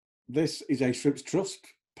This is a Shrimps Trust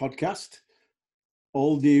podcast.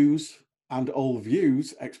 All news and all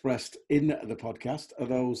views expressed in the podcast are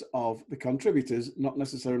those of the contributors, not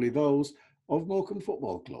necessarily those of Morecambe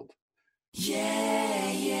Football Club. Yeah.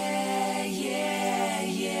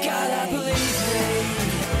 God, I believe me.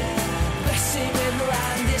 Best team in the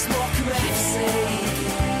land is Morecambe FC.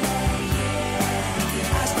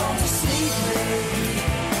 As long to see me.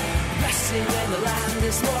 Best team in the land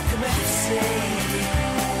is Morecambe FC.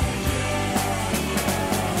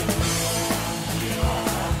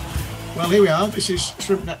 Well, here we are. This is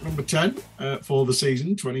Shrimpnet number 10 for the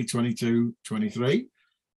season 2022-23.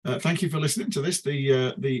 Thank you for listening to this,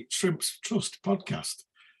 the Shrimps Trust podcast.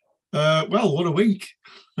 Well, what a week.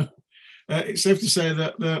 It's safe to say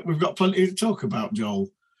that we've got plenty to talk about,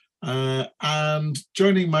 Joel. And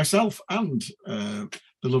joining myself and the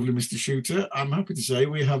lovely Mr. Shooter, I'm happy to say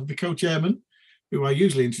we have the co-chairman, who I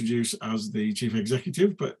usually introduce as the chief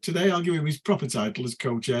executive, but today I'll give him his proper title as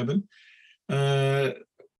co-chairman.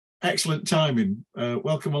 Excellent timing.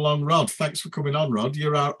 Welcome along, Rod. Thanks for coming on, Rod.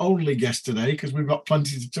 You're our only guest today because we've got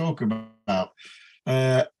plenty to talk about.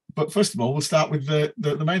 But first of all, we'll start with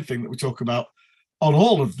the main thing that we talk about on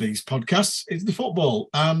all of these podcasts is the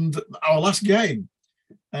football and our last game.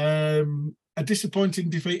 A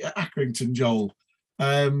disappointing defeat at Accrington, Joel.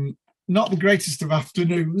 Not the greatest of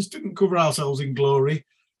afternoons. Didn't cover ourselves in glory.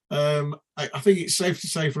 I think it's safe to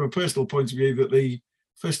say from a personal point of view that the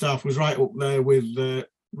first half was right up there with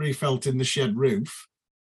refelt in the shed roof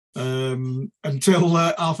until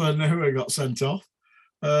Arthur Nahua got sent off.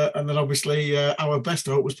 And then obviously our best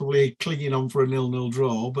hope was probably clinging on for a 0-0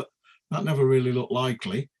 draw, but that never really looked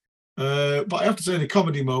likely. But I have to say the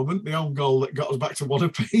comedy moment, the own goal that got us back to one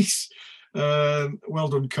apiece. Well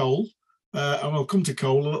done, Cole. And we'll come to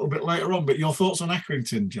Cole a little bit later on. But your thoughts on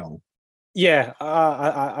Accrington, Joel? Yeah,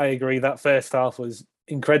 I agree. That first half was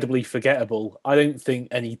incredibly forgettable. I don't think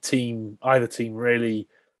either team really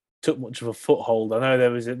took much of a foothold. I know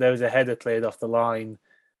there was a header cleared off the line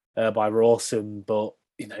by Rawson, but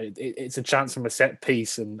you know it's a chance from a set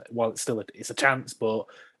piece, and while it's a chance, but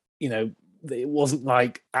you know it wasn't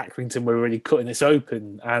like Accrington were really cutting us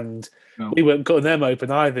open, and we weren't cutting them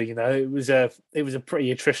open either. You know, it was a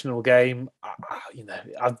pretty attritional game.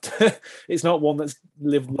 It's not one that's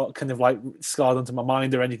lived kind of like scarred onto my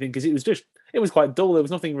mind or anything because it was quite dull. There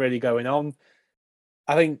was nothing really going on.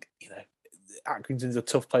 I think Accrington's a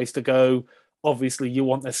tough place to go. Obviously, you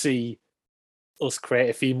want to see us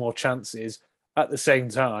create a few more chances. At the same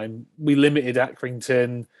time, we limited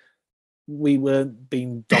Accrington. We weren't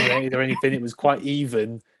being dominated or anything. It was quite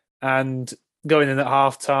even. And going in at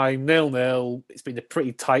half-time, 0-0, it's been a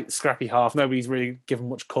pretty tight, scrappy half. Nobody's really given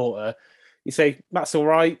much quarter. You say, that's all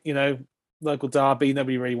right, local derby,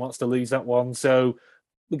 nobody really wants to lose that one. So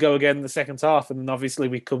we go again in the second half, and then obviously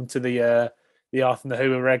we come to the Arthur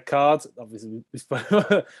Nahua red card. Obviously,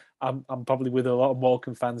 I'm probably with a lot of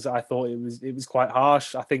Morecambe fans. I thought it was quite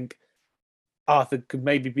harsh. I think Arthur could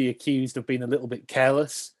maybe be accused of being a little bit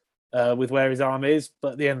careless with where his arm is,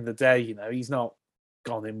 but at the end of the day, he's not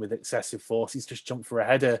gone in with excessive force. He's just jumped for a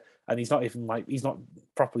header, and he's not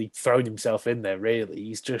properly thrown himself in there. Really,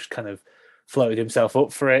 he's just kind of floated himself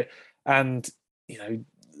up for it. And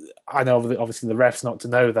I know obviously the ref's not to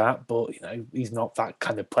know that, but he's not that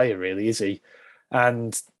kind of player, really, is he?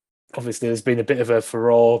 And obviously there's been a bit of a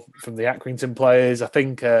furore from the Accrington players. I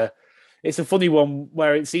think it's a funny one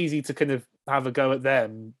where it's easy to kind of have a go at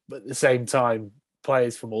them, but at the same time,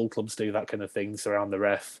 players from all clubs do that kind of thing, surround the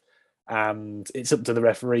ref. And it's up to the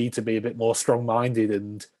referee to be a bit more strong-minded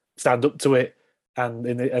and stand up to it. And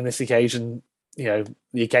in this occasion, the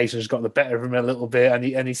occasion has got the better of him a little bit,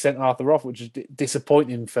 and he sent Arthur off, which is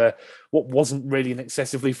disappointing for what wasn't really an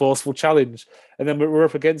excessively forceful challenge. And then we're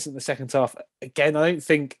up against it in the second half. Again, I don't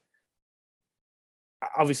think...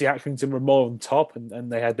 Obviously, Accrington were more on top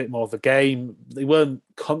and they had a bit more of the game. They weren't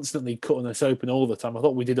constantly cutting us open all the time. I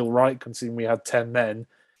thought we did all right considering we had 10 men.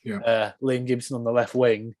 Yeah. Liam Gibson on the left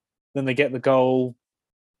wing. Then they get the goal.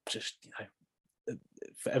 Just,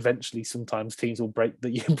 eventually sometimes teams will break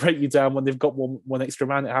you down when they've got one extra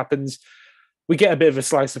man. It happens. We get a bit of a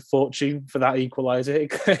slice of fortune for that equaliser.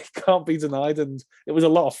 It can't be denied, and it was a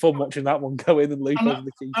lot of fun watching that one go in and loop over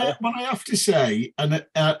the keeper. But I have to say, and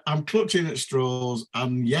I'm clutching at straws,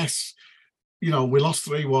 and yes, we lost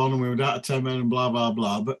 3-1 and we were down to 10 men and blah, blah,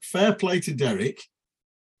 blah, but fair play to Derek.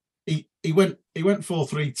 He went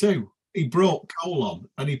 4-3-2. He brought Cole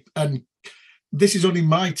on, and this is only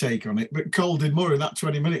my take on it, but Cole did more in that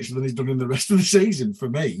 20 minutes than he's done in the rest of the season for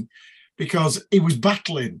me, because he was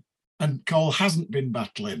battling and Cole hasn't been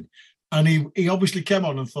battling. And he obviously came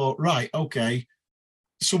on and thought, right, okay,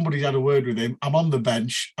 somebody's had a word with him. I'm on the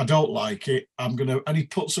bench. I don't like it. And he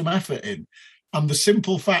put some effort in. And the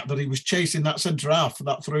simple fact that he was chasing that centre half for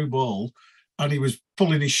that through ball, and he was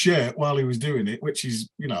pulling his shirt while he was doing it, which is,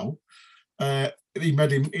 he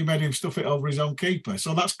made him stuff it over his own keeper.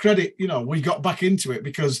 So that's credit. We got back into it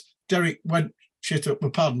because Derek went shit a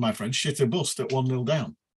bust at 1-0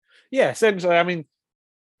 down. Yeah, essentially. I mean,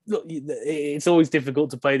 look, it's always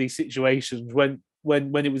difficult to play these situations when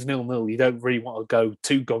it was 0-0. You don't really want to go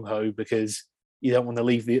too gung ho because you don't want to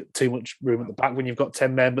leave too much room at the back when you've got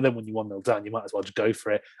 10 men. But then when you're 1-0 down, you might as well just go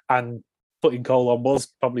for it. And putting Cole on was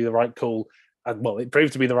probably the right call. And well, it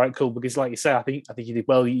proved to be the right call because, like you say, I think you did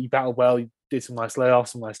well. You battled well. You did some nice layoffs,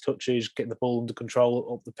 some nice touches, getting the ball under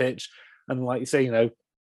control up the pitch. And like you say,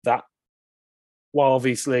 that while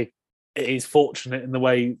obviously it is fortunate in the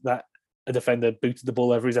way that a defender booted the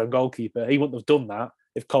ball over his own goalkeeper, he wouldn't have done that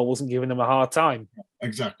if Cole wasn't giving him a hard time.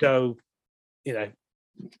 Exactly. So,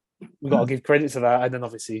 we've got to give credit to that. And then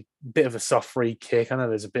obviously a bit of a soft free kick. I know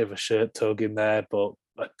there's a bit of a shirt tug in there, but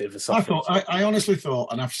a bit of a soft I honestly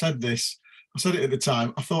thought, and I've said this, I said it at the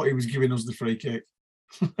time, I thought he was giving us the free kick.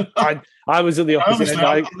 I was at the opposite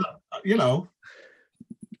end.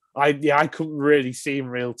 I couldn't really see in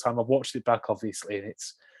real time. I've watched it back, obviously, and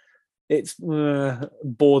it's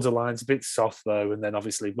borderline. It's a bit soft though, and then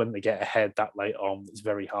obviously when they get ahead that late on, it's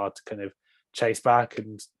very hard to kind of chase back.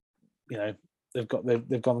 And they've gone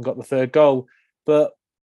and got the third goal. But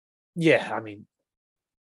yeah, I mean,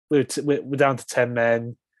 we're down to 10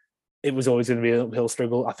 men. It was always going to be an uphill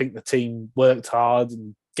struggle. I think the team worked hard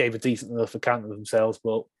and gave a decent enough account of themselves.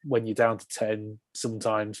 But when you're down to 10,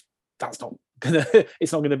 sometimes it's not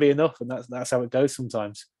gonna be enough, and that's how it goes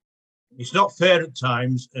sometimes. It's not fair at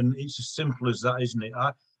times, and it's as simple as that, isn't it?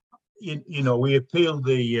 We appealed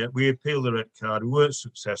the red card. We weren't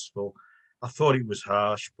successful. I thought it was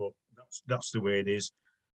harsh, but that's the way it is.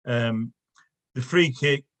 The free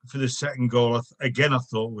kick for the second goal, I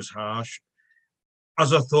thought was harsh.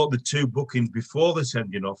 As I thought, the two bookings before the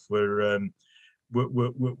sending off were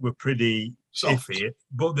pretty soft. Iffy.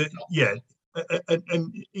 But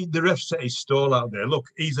and the ref set his stall out there. Look,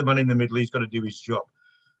 he's the man in the middle. He's got to do his job,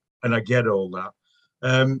 and I get all that.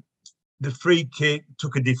 The free kick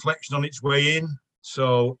took a deflection on its way in,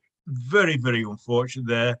 so very, very unfortunate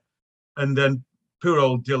there. And then poor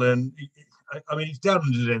old Dylan. I mean, it's down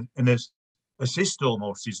to an assist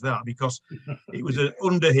almost, is that, because it was an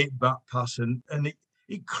underhit back pass, and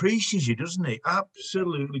it creases you, doesn't it?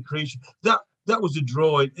 Absolutely creases. That was a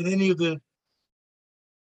draw in any other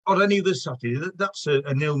Saturday. That's a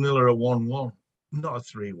 0-0 or a 1-1, not a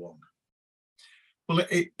 3-1. Well,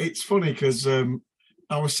 it's funny because I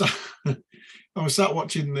was sat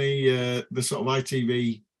watching the sort of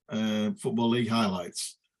ITV Football League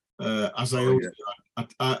highlights as I always do.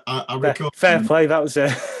 I record fair play. That was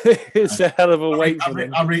it's a hell of a wait for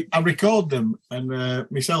them. I record them, and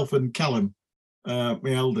myself and Callum, my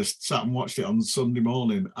eldest, sat and watched it on Sunday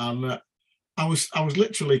morning, and I was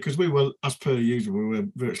literally, because we were, as per usual, we were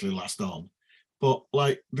virtually last on, but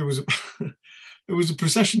like there was a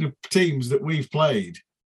procession of teams that we've played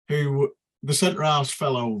who the centre halves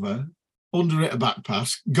fell over, under it a back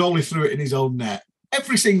pass, goalie threw it in his own net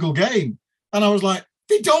every single game, and I was like,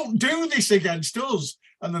 they don't do this against us.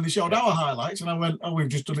 And then they showed our highlights, and I went, "Oh, we've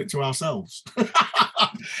just done it to ourselves." Because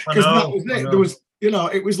that was it. There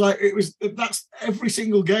was, that's every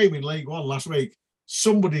single game in League One last week.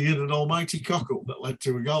 Somebody did an almighty cock up that led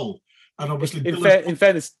to a goal, and obviously, in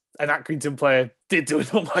fairness, an Accrington player did do an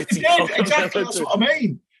almighty cock up. Exactly. That's what I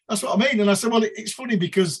mean. And I said, well, it's funny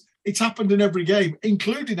because it's happened in every game,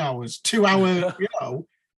 including ours. 2 hour,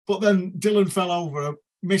 But then Dylan fell over,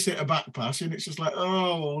 miss it a back pass, and it's just like,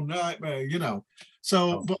 oh, nightmare,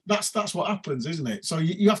 So, but that's what happens, isn't it? So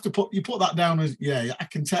you have to put that down as, I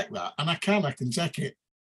can take that, and I can take it.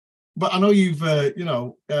 But I know you've,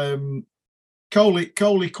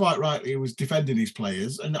 Coley quite rightly was defending his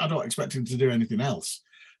players, and I don't expect him to do anything else.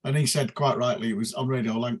 And he said quite rightly, it was on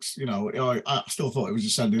Radio Lancs, I still thought it was a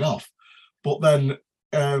sending off. But then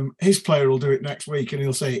his player will do it next week, and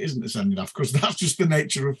he'll say it isn't a sending off, because that's just the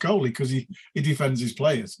nature of Coley, because he defends his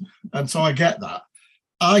players. And so I get that.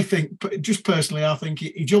 I think, just personally, I think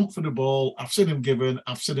he jumped for the ball. I've seen him given.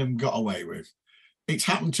 I've seen him got away with. It's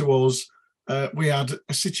happened to us. We had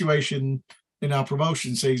a situation in our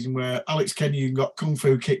promotion season where Alex Kenyon got kung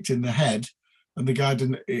fu kicked in the head, and the guy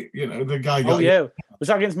didn't. The guy got. Oh yeah, was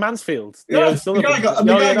that against Mansfield? Yeah, the guy got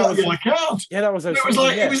a yellow card. Yeah, that was. It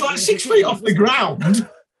was like 6 feet off the ground,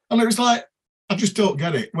 and it was like, I just don't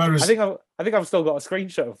get it. Whereas I think I've still got a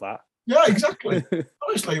screenshot of that. Yeah, exactly.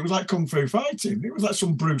 Honestly, it was like kung fu fighting. It was like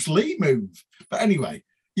some Bruce Lee move. But anyway,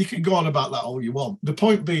 you can go on about that all you want. The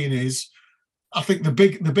point being is, I think the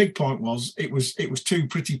big point was it was two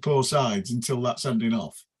pretty poor sides until that sending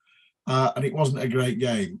off, and it wasn't a great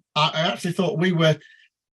game. I actually thought we were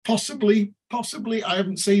possibly I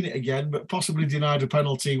haven't seen it again, but possibly denied a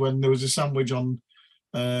penalty when there was a sandwich on.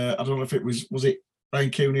 I don't know if it was it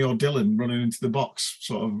Ryan Cooney or Dylan running into the box,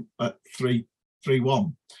 sort of at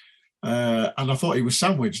 3-1. And I thought he was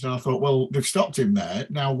sandwiched, and I thought, well, they've stopped him there.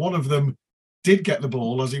 Now, one of them did get the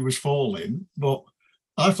ball as he was falling, but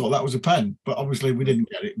I thought that was a pen. But obviously, we didn't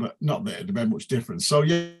get it. But not that it'd been much difference. So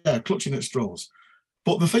yeah, clutching at straws.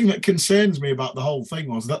 But the thing that concerns me about the whole thing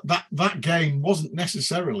was that game wasn't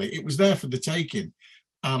necessarily. It was there for the taking,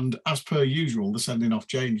 and as per usual, the sending off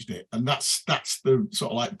changed it. And that's the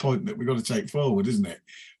sort of like point that we've got to take forward, isn't it?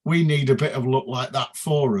 We need a bit of luck like that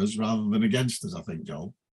for us rather than against us, I think,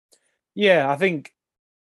 Joel. Yeah, I think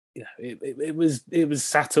it was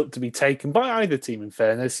set up to be taken by either team. In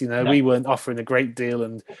fairness, we weren't offering a great deal,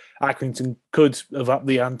 and Accrington could have upped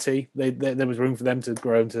the ante. There was room for them to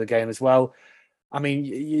grow into the game as well. I mean,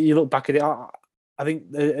 you look back at it. I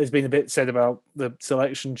think there's been a bit said about the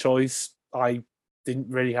selection choice. I didn't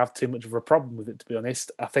really have too much of a problem with it, to be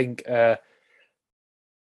honest. I think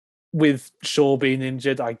with Shaw being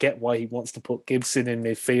injured, I get why he wants to put Gibson in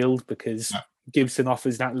midfield, because Gibson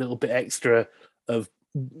offers that little bit extra of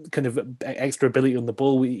kind of extra ability on the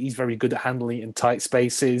ball. He's very good at handling it in tight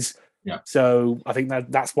spaces. Yeah. So I think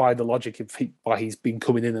that's why the logic of why he's been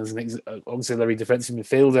coming in as an auxiliary defensive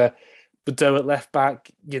midfielder. Badeau at left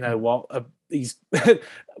back, you know what? He's.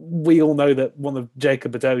 We all know that one of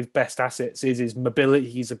Jacob Badeau's best assets is his mobility,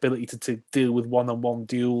 his ability to deal with one-on-one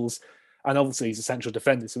duels, and obviously he's a central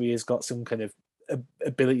defender, so he has got some kind of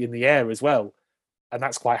ability in the air as well, and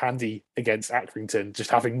that's quite handy against Accrington.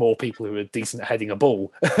 Just having more people who are decent at heading a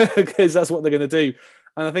ball, because that's what they're going to do.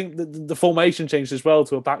 And I think the formation changed as well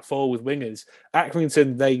to a back four with wingers.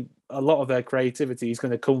 Accrington, a lot of their creativity is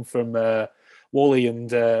going to come from Wally and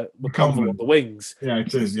McConville on the wings. Yeah,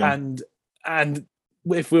 it is. Yeah, and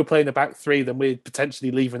if we were playing a back three, then we're potentially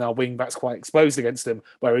leaving our wing backs quite exposed against them.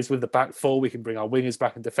 Whereas with the back four, we can bring our wingers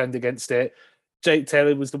back and defend against it. Jake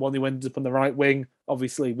Taylor was the one who ended up on the right wing.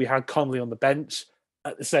 Obviously, we had Connolly on the bench.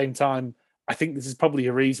 At the same time, I think this is probably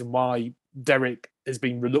a reason why Derek has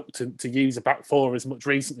been reluctant to use a back four as much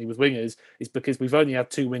recently with wingers, is because we've only had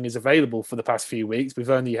two wingers available for the past few weeks. We've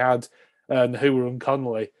only had Nahua and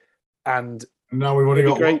Connolly. And now we've only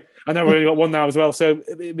got one. I know we've only got one now as well. So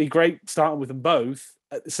it'd be great starting with them both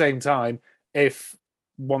at the same time. If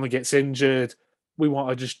one gets injured, we want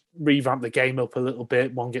to just revamp the game up a little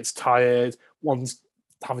bit. One gets tired, one's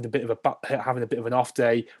having a bit of an off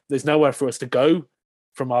day. There's nowhere for us to go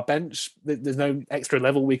from our bench. There's no extra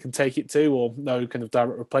level we can take it to, or no kind of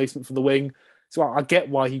direct replacement for the wing. So I get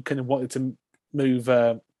why he kind of wanted to move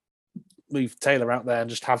Taylor out there and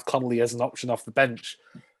just have Connolly as an option off the bench.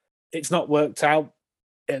 It's not worked out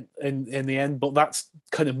in the end, but that's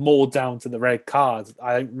kind of more down to the red card.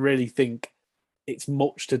 I don't really think it's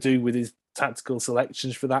much to do with his tactical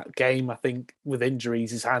selections for that game. I think with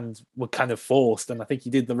injuries, his hands were kind of forced, and I think he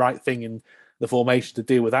did the right thing in the formation to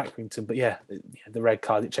deal with Accrington. But yeah, the red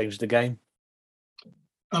card, it changed the game.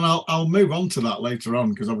 And I'll move on to that later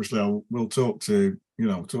on, because obviously we'll talk to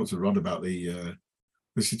Rod about the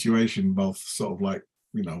situation, both sort of like,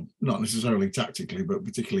 not necessarily tactically, but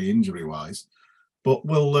particularly injury-wise. But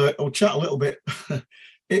we'll chat a little bit.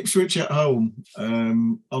 Ipswich at home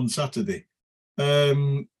on Saturday.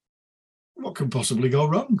 What can possibly go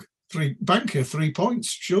wrong? 3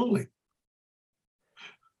 points, surely.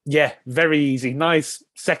 Yeah, very easy. Nice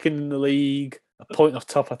second in the league, a point off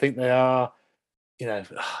top, I think they are.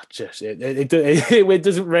 Just it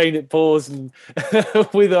doesn't rain, it pours, and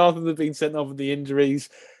with Arthur being sent off with the injuries,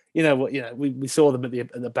 we saw them at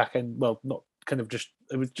the back end. Well, not kind of just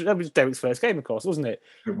it was Derek's first game, of course, wasn't it?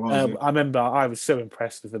 It was. I remember I was so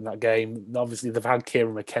impressed with them that game. Obviously, they've had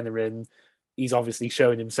Kieran McKenna in. He's obviously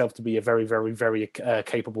shown himself to be a very, very, very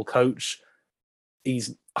capable coach.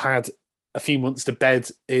 He's had a few months to bed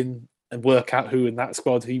in and work out who in that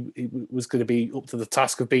squad he was going to be up to the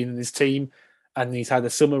task of being in his team. And he's had a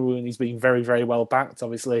summer when he's been very, very well backed.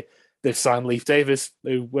 Obviously, they've signed Leif Davis,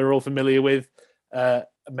 who we're all familiar with,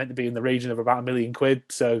 meant to be in the region of about £1 million.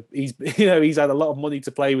 So he's had a lot of money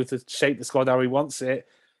to play with to shape the squad how he wants it.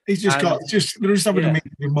 He's just they're just having to make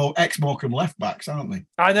more ex-Morecambe left backs, aren't they?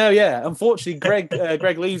 I know, yeah. Unfortunately,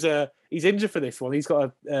 Greg Lee's he's injured for this one. He's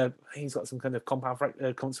got some kind of compound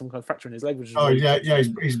fracture in his leg. Which is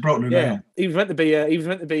he's broken it down. He was meant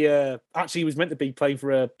to be playing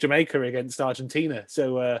for Jamaica against Argentina.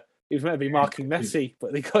 So He was meant to be marking Messi,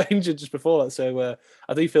 but he got injured just before that. So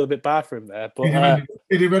I do feel a bit bad for him there. But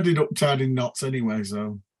he'd have ended up tied in knots anyway.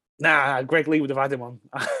 So nah, Greg Lee would have had him on.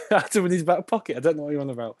 Had him in his back pocket. I don't know what you're on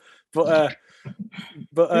about. But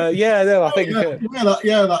yeah, no, I think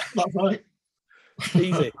that's right.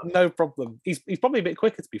 easy, no problem. He's probably a bit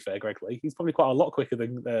quicker, to be fair, Greg Lee. He's probably quite a lot quicker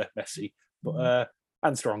than Messi, but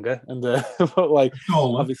and stronger, and but like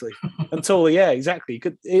Taller. obviously and taller. Yeah, exactly.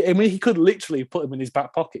 He could literally put him in his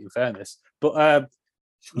back pocket. In fairness, but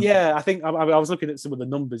yeah, I think I was looking at some of the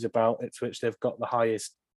numbers about Ipswich. They've got the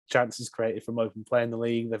highest chances created from open play in the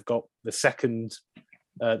league. They've got the second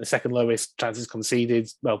lowest chances conceded.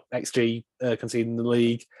 Well, XG conceded in the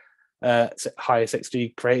league. Highest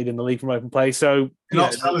XG created in the league from open play. So you're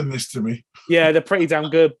not selling this to me. Yeah, they're pretty damn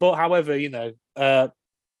good. But however,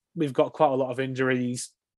 we've got quite a lot of injuries.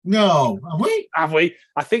 No, have we? Have we?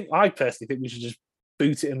 I personally think we should just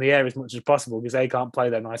boot it in the air as much as possible because they can't play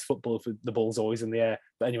their nice football if the ball's always in the air.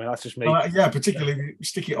 But anyway, that's just me. Yeah, particularly if you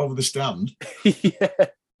stick it over the stand. Yeah.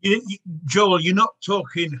 Joel, you're not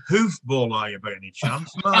talking hoofball, are you, by any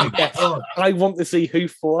chance? Yes. I want to see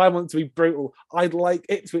hoofball. I want it to be brutal. I'd like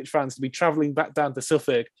Ipswich fans to be travelling back down to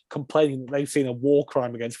Suffolk complaining that they've seen a war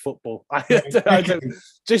crime against football. I don't,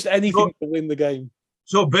 just anything to win the game.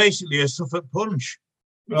 So basically a Suffolk punch.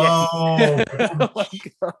 Oh, oh my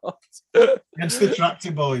God. Against the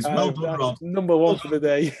Tractor Boys. Well done, Rod. Number one for the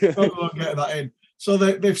day. Get that in. So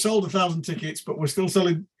they've sold 1,000 tickets, but we're still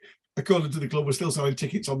selling, according to the club, we're still selling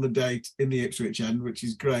tickets on the date in the Ipswich end, which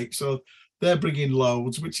is great. So they're bringing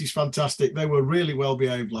loads, which is fantastic. They were really well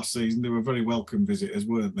behaved last season. They were very welcome visitors,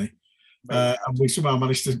 weren't they? And we somehow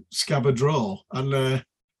managed to scab a draw. And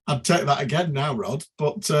I'd take that again now, Rod.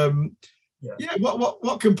 But yeah,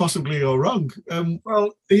 what can possibly go wrong?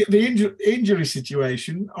 Well, the injury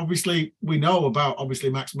situation. Obviously, we know about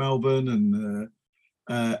Max Melbourne and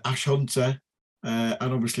Ash Hunter,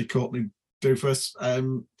 and obviously Courtney Doufus.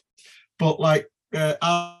 But like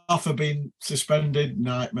Arthur being suspended,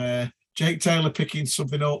 nightmare. Jake Taylor picking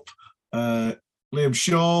something up. Liam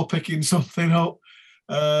Shaw picking something up.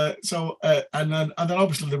 And then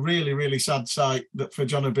obviously the really, really sad sight that for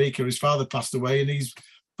John Obika, his father passed away, and he's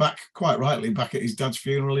quite rightly back at his dad's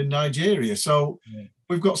funeral in Nigeria. So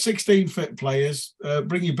we've got 16 fit players.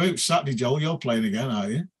 Bring your boots Saturday, Joel. You're playing again, are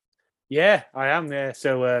you? Yeah, I am. Yeah.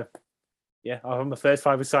 So yeah, I'm on the first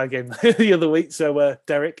five-a-side game the other week. So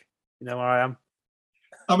Derek, you know where I am.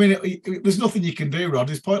 I mean, there's nothing you can do, Rod.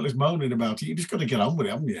 It's pointless moaning about it. You just got to get on with it,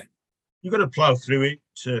 haven't you? You've got to plough through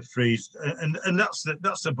it, Freeze, and that's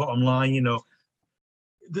the bottom line. You know,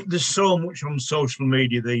 there's so much on social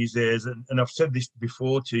media these days, and I've said this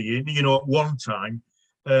before to you. You know, at one time,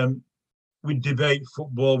 we'd debate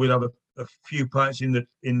football. We'd have a few pints in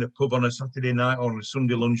the pub on a Saturday night or on a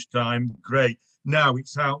Sunday lunchtime. Great. Now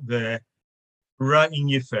it's out there, right in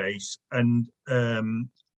your face, and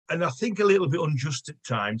I think a little bit unjust at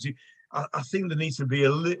times. I think there needs to be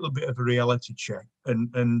a little bit of a reality check,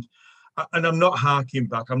 and I'm not harking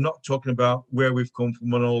back. I'm not talking about where we've come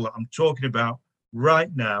from and all that. I'm talking about right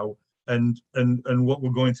now and what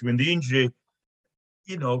we're going through. And the injury,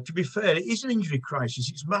 you know, to be fair, it is an injury crisis.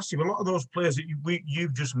 It's massive. A lot of those players that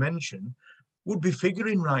you've just mentioned would be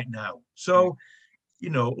figuring right now. So, you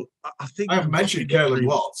know, I think I haven't mentioned Caleb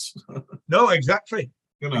Watts. No, exactly.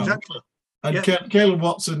 You know, exactly. And Caleb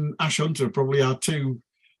Watts and Ash Hunter probably are two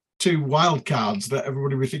wild cards that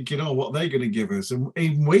everybody will be thinking, oh, what are they going to give us? And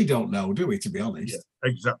even we don't know, do we, to be honest? Yeah,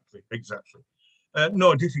 exactly.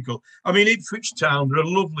 No, difficult. I mean, Ipswich Town, they're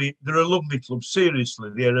a lovely club. Seriously,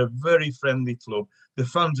 they're a very friendly club. The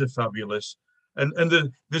fans are fabulous. And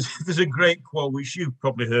there's a great quote, which you've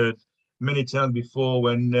probably heard many times before,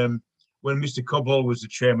 when Mr. Cobbold was the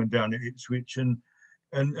chairman down at Ipswich,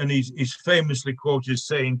 and he's famously quoted as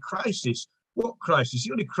saying, crisis. What crisis?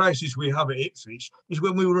 The only crisis we have at Ipswich is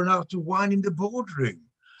when we run out of wine in the boardroom.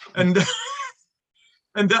 And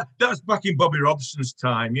that's back in Bobby Robson's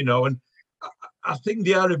time, you know, and I think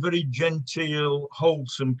they are a very genteel,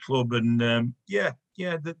 wholesome club, and the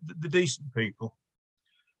decent people.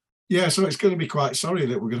 Yeah, so it's going to be quite sorry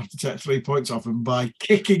that we're going to have to take 3 points off them by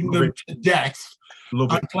kicking them to death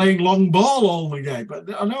and playing long ball all the game. But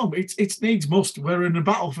I know it's needs must. We're in a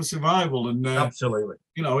battle for survival, and absolutely,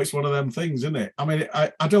 you know, it's one of them things, isn't it? I mean,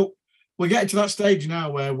 I don't. We're getting to that stage now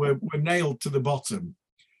where we're nailed to the bottom,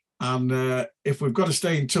 and if we've got to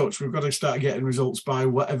stay in touch, we've got to start getting results by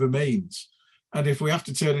whatever means. And if we have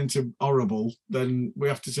to turn into horrible, then we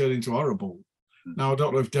have to turn into horrible. Now, I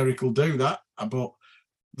don't know if Derek will do that, but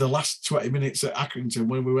the last 20 minutes at Accrington,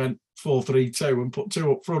 when we went 4-3-2 and put 2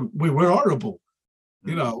 up front, we were horrible.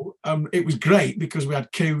 You know, it was great because we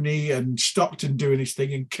had Cooney and Stockton doing his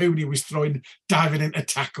thing, and Cooney was diving into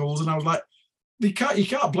tackles, and I was like, you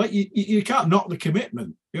can't knock the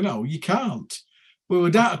commitment. You know, you can't. We were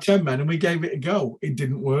down to 10 men and we gave it a go. It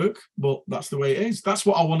didn't work, but that's the way it is. That's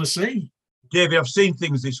what I want to see. David, I've seen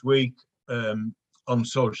things this week on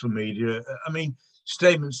social media. I mean,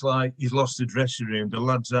 statements like he's lost the dressing room, the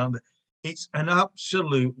lads aren't there. It's an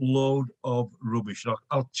absolute load of rubbish.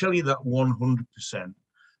 I'll tell you that 100%.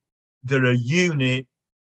 They're a unit,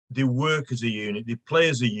 they work as a unit, they play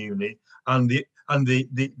as a unit, and the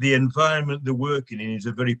environment they're working in is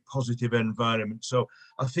a very positive environment. So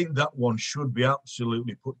I think that one should be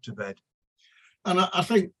absolutely put to bed. And I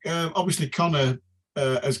think obviously Connor,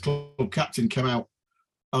 as club captain, came out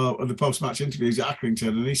of the post-match interviews at Accrington,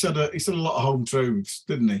 and he said a lot of home truths,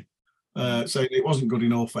 didn't he? Saying it wasn't good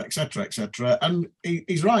enough, etc., etc. And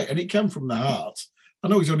he's right, and it came from the heart. I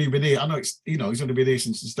know he's only been here. I know he's only been here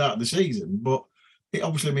since the start of the season, but it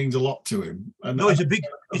obviously means a lot to him. And no, he's a big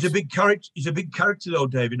character. He's a big character, though,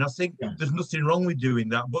 David. And I think there's nothing wrong with doing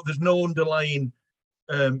that, but there's no underlying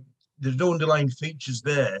features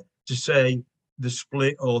there to say the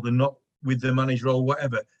split or the not with the manager or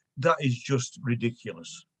whatever. That is just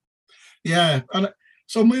ridiculous. Yeah, and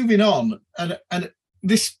so moving on, and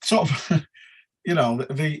this sort of,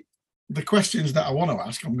 the questions that I want to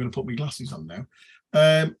ask. I'm going to put my glasses on now.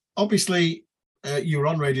 Obviously, you're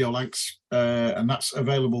on Radio Lancs, and that's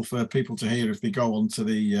available for people to hear if they go onto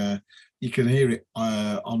the. You can hear it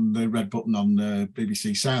on the red button on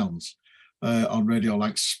BBC Sounds on Radio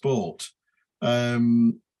Lancs Sport.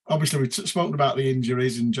 Obviously, we've spoken about the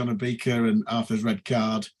injuries and John Obika and Arthur's red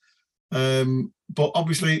card, but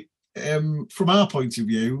obviously, from our point of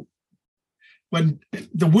view, when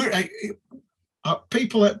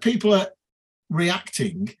people are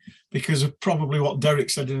reacting because of probably what Derek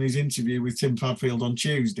said in his interview with Tim Padfield on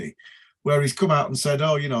Tuesday, where he's come out and said,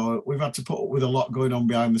 we've had to put up with a lot going on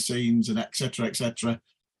behind the scenes and etc., etc.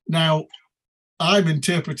 Now, I'm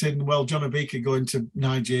interpreting, well, John Obika going to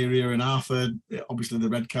Nigeria and Arthur, obviously the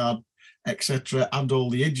red card, etc., and all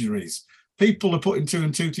the injuries. People are putting two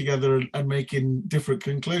and two together and making different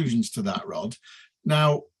conclusions to that, Rod.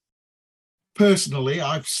 Now, personally,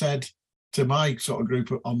 I've said to my sort of group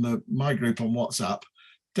my group on WhatsApp,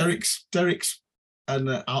 Derek's,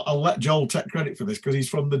 and I'll let Joel take credit for this because he's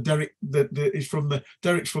from Derek's from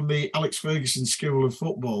the Alex Ferguson School of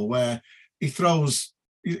Football, where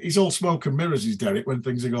he's all smoke and mirrors, is Derek, when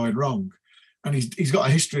things are going wrong, and he's got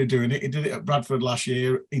a history of doing it. He did it at Bradford last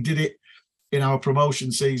year. He did it in our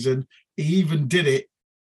promotion season. He even did it.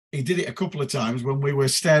 He did it a couple of times when we were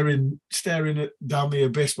staring down the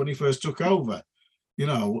abyss when he first took over,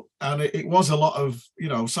 and it was a lot of,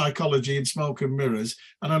 psychology and smoke and mirrors.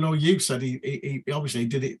 And I know you said he obviously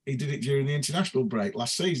did it. He did it during the international break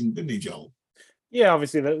last season, didn't he, Joel? Yeah,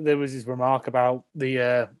 obviously there was his remark about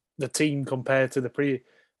the team compared to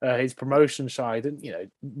his promotion side,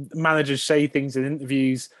 and managers say things in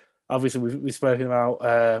interviews. Obviously, we've spoken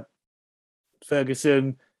about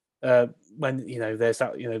Ferguson. When there's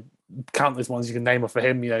that countless ones you can name off for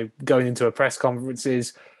him, going into a press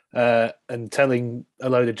conferences and telling a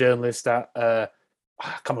load of journalists that I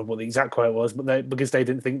can't remember what the exact quote was, but because they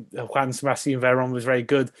didn't think Juan Sebastian Veron was very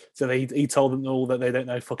good, so he told them all that they don't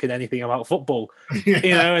know fucking anything about football.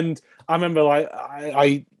 Yeah. And I remember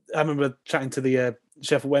I remember chatting to the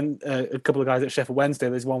Sheffield a couple of guys at Sheffield Wednesday.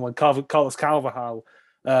 There's one when Carlos Carvajal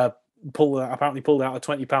apparently pulled out a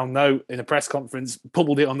 £20 note in a press conference,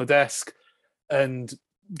 pummeled it on the desk, and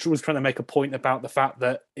was trying to make a point about the fact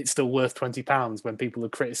that it's still worth £20 when people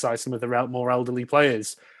have criticised some of the more elderly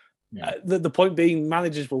players. Yeah. The point being,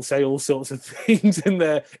 managers will say all sorts of things in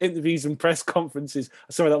their interviews and press conferences.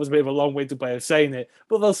 Sorry, that was a bit of a long-winded way of saying it,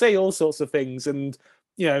 but they'll say all sorts of things, and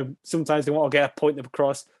sometimes they want to get a point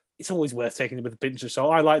across. It's always worth taking it with a pinch of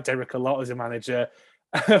salt. I like Derek a lot as a manager.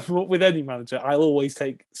 With any manager, I'll always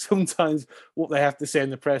take sometimes what they have to say in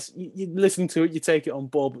the press. You listen to it, you take it on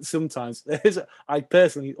board, but sometimes I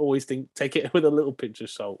personally always think take it with a little pinch of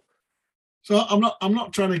salt. So I'm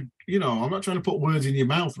not trying to put words in your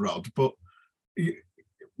mouth, Rod, but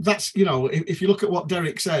that's if you look at what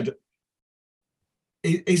Derek said,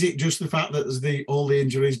 is it just the fact that there's all the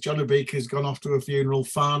injuries? John Obika's gone off to a funeral,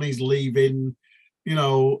 Farney's leaving,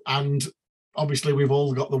 and obviously we've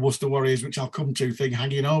all got the Worcester Warriors, which I'll come to, thing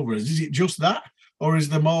hanging over us. Is it just that, or is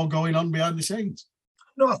there more going on behind the scenes?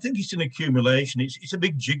 No, I think it's an accumulation. It's a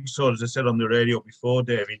big jigsaw, as I said on the radio before,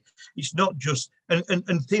 David. It's not just,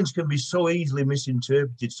 and things can be so easily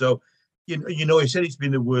misinterpreted. So, he said it's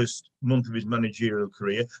been the worst month of his managerial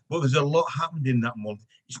career, but there's a lot happened in that month.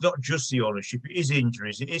 It's not just the ownership. It is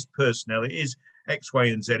injuries. It is personnel. It is X, Y,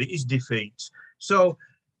 and Z. It is defeats. So,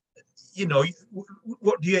 you know,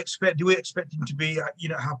 what do you expect? Do we expect him to be, you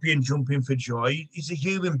know, happy and jumping for joy? He's a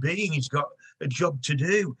human being. He's got a job to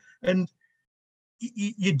do, and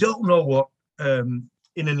you don't know what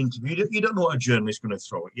in an interview. You don't know what a journalist is going to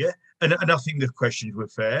throw at you. And I think the questions were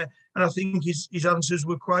fair, and I think his answers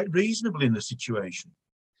were quite reasonable in the situation.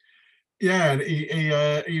 Yeah,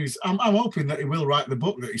 he was. I'm hoping that he will write the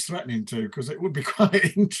book that he's threatening to, because it would be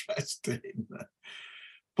quite interesting.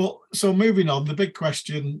 But so moving on, the big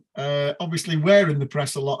question, obviously we're in the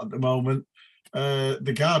press a lot at the moment.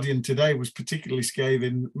 The Guardian today was particularly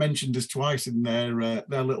scathing, mentioned us twice in their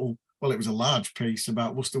little, well, it was a large piece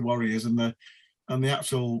about Worcester Warriors and the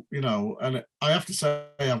actual, you know, and I have to say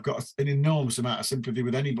I've got an enormous amount of sympathy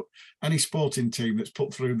with any sporting team that's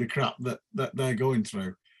put through the crap that they're going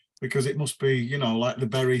through, because it must be, you know, like the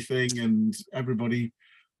Bury thing and everybody,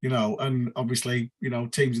 you know, and obviously, you know,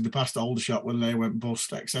 teams in the past, Aldershot when they went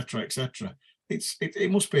bust, etc., etc.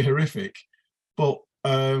 It must be horrific, but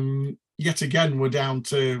yet again we're down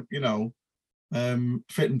to, you know,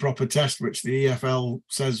 fit and proper test, which the EFL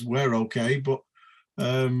says we're okay, but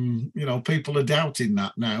you know, people are doubting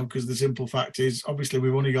that now, because the simple fact is, obviously,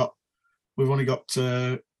 we've only got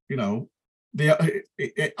you know,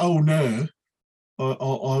 the owner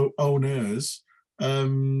or owners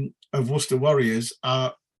of Worcester Warriors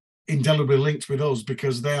are indelibly linked with us,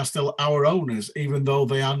 because they are still our owners, even though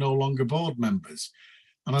they are no longer board members.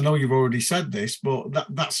 And I know you've already said this, but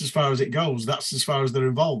that's as far as it goes. That's as far as their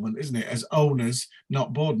involvement, isn't it? As owners,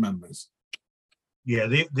 not board members. Yeah,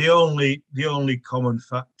 the only common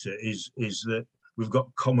factor is that we've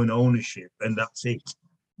got common ownership, and that's it.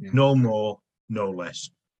 Yeah. No more, no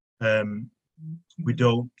less. We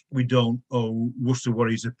don't owe Worcester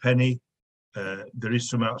Warriors a penny. There is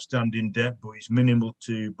some outstanding debt, but it's minimal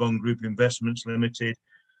to Bond Group Investments Limited.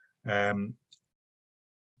 But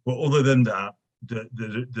other than that,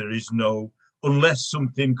 there is no, unless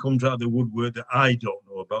something comes out of the woodwork that I don't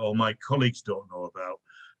know about or my colleagues don't know about,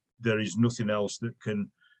 there is nothing else that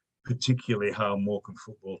can particularly harm Morecambe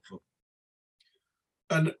Football Club.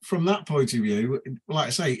 And from that point of view, like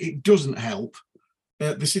I say, it doesn't help.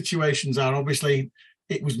 The situations are, obviously,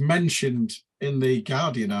 it was mentioned in the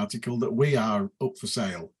Guardian article that we are up for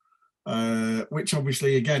sale, which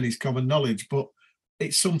obviously, again, is common knowledge, but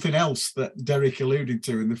it's something else that Derek alluded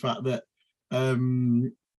to in the fact that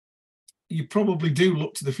you probably do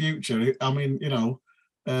look to the future. I mean, you know,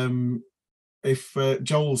 if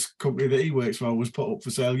Joel's company that he works for was put up for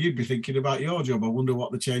sale, you'd be thinking about your job. I wonder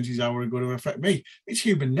what the changes are going to affect me. It's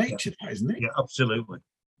human nature, that, isn't it? Yeah, absolutely.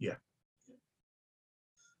 Yeah.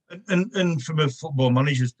 And from a football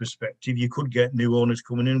manager's perspective, you could get new owners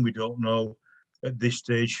coming in. We don't know at this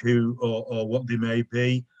stage who or what they may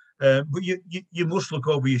be. But you must look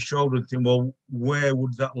over your shoulder and think, well, where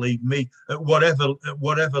would that leave me at whatever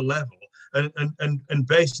level? And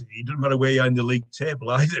basically, it doesn't matter where you are in the league table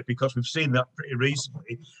either, because we've seen that pretty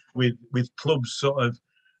recently with clubs sort of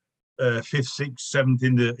 5th, 6th, 7th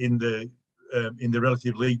in the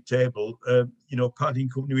relative league table, you know, parting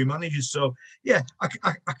company with managers. So yeah,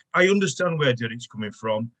 I understand where Derek's coming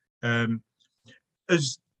from.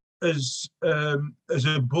 As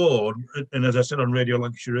a board, and as I said on Radio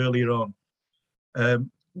Lancashire earlier on,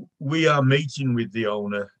 we are meeting with the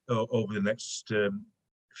owner over the next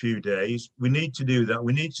few days. We need to do that.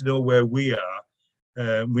 We need to know where we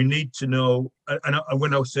are. We need to know, and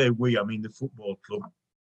when I say we, I mean the football club.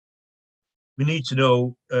 We need to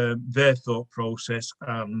know their thought process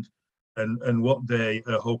and what they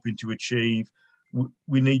are hoping to achieve.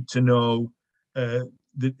 We need to know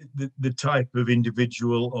the type of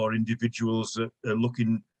individual or individuals that are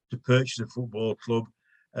looking to purchase a football club,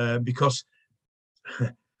 because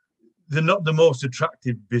they're not the most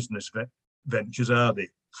attractive business ventures, are they?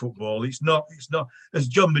 Football. It's not. As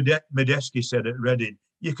John Medeski said at Reading,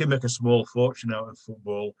 you can make a small fortune out of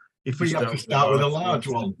football if you have to start with a large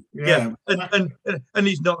one. Yeah. And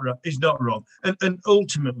he's not wrong. And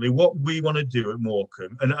ultimately, what we want to do at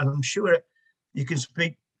Morecambe, and I'm sure you can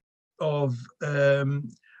speak of a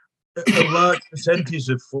large percentage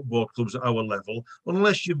of football clubs at our level,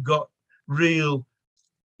 unless you've got real,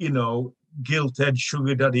 you know, gilt-edged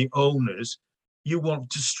sugar daddy owners, you want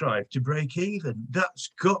to strive to break even. That's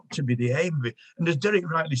got to be the aim of it. And as Derek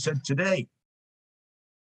rightly said today,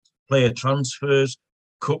 player transfers,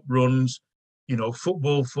 cup runs, you know,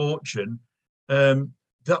 football fortune,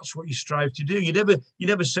 that's what you strive to do. You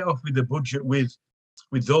never set off with the budget with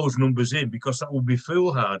those numbers in, because that would be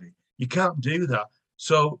foolhardy. You can't do that.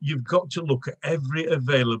 So you've got to look at every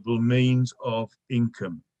available means of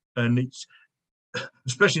income. And it's,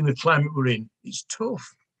 especially in the climate we're in, it's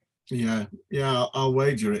tough. Yeah, I'll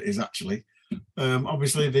wager it is actually.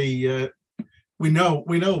 Obviously, we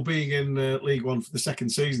know being in League One for the second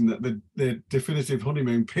season that the definitive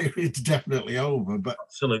honeymoon period's definitely over. But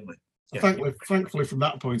Absolutely. Yeah. thankfully, from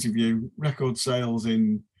that point of view, record sales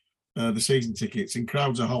in the season tickets and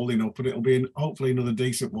crowds are holding up, and it'll be hopefully another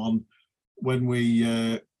decent one when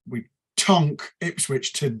we tonk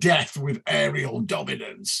Ipswich to death with aerial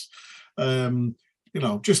dominance.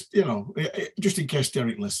 Just in case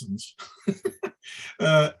Derek listens.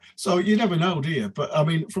 So you never know, do you? But I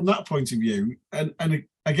mean, from that point of view, and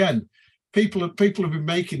again, people have been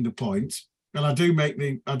making the point, and I do make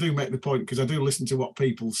the point because I do listen to what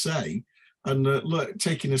people say, and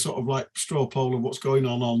taking a sort of like straw poll of what's going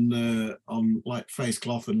on like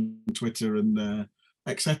Facecloth and Twitter and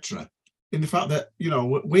etc. In the fact that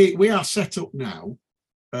we are set up now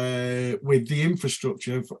with the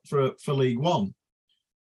infrastructure for League One.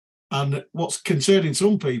 And what's concerning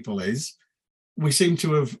some people is we've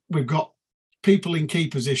got people in key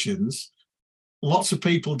positions, lots of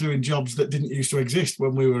people doing jobs that didn't used to exist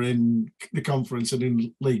when we were in the conference and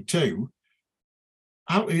in League Two.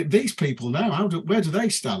 These people now, where do they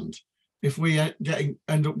stand? If we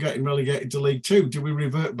end up getting relegated to League Two, do we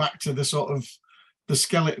revert back to the sort of the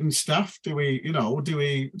skeleton staff? Do we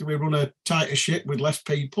run a tighter ship with less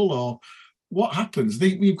people, or what happens?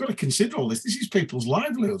 We've got to consider all this. This is people's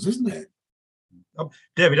livelihoods, isn't it?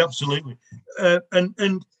 David, absolutely.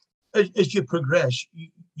 And as you progress,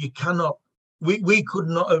 you cannot. We could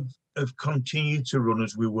not have continued to run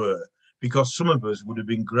as we were, because some of us would have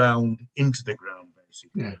been ground into the ground,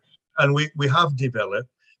 basically. Yeah. And we have developed.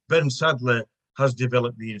 Ben Sadler has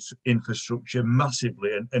developed the infrastructure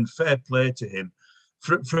massively, and fair play to him.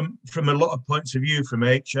 From a lot of points of view, from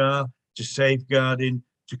HR to safeguarding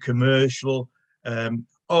to commercial, on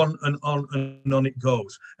and on and on it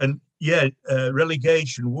goes. And yeah,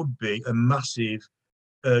 relegation would be a massive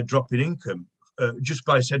drop in income just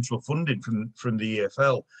by central funding from the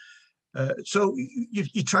EFL. So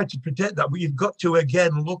you try to protect that, but you've got to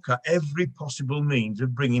again look at every possible means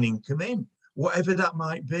of bringing income in, whatever that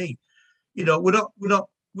might be. We're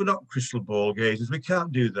not crystal ball gazers. We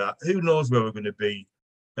can't do that. Who knows where we're going to be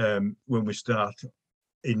when we start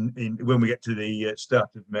when we get to the start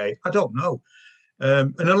of May? I don't know.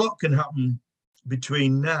 And a lot can happen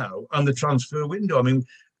between now and the transfer window. I mean,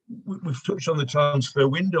 we've touched on the transfer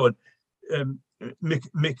window, and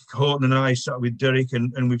Mick Horton and I sat with Derek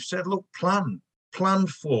and we've said, look, plan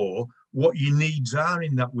for what your needs are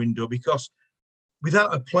in that window, because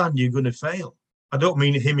without a plan, you're going to fail. I don't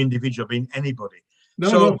mean him individual, I mean anybody.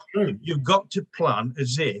 No, you've got to plan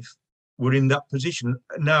as if we're in that position.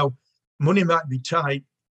 Now, money might be tight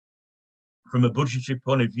from a budgetary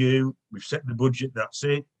point of view. We've set the budget, that's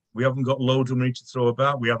it. We haven't got loads of money to throw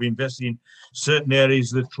about. We have invested in certain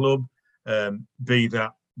areas of the club, be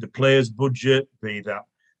that the players' budget, be that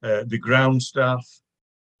the ground staff.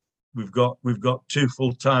 We've got 2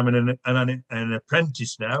 full-time and an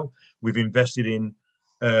apprentice now. We've invested in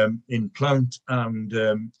plant and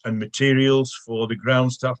materials for the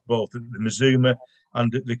ground staff, both at the Mazuma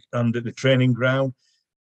and at the training ground.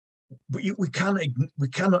 But we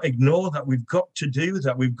cannot ignore that. We've got to do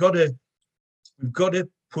that. We've got to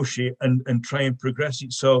push it and try and progress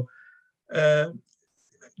it. So,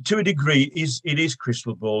 to a degree, it is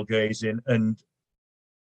crystal ball gazing,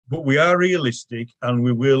 but we are realistic and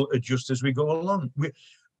we will adjust as we go along. We're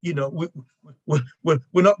not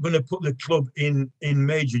going to put the club in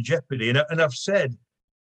major jeopardy. And I've said,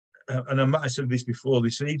 and I might have said this before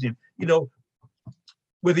this evening,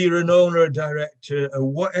 whether you're an owner, a director, or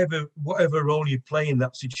whatever role you play in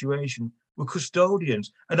that situation, we're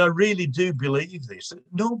custodians. And I really do believe this, that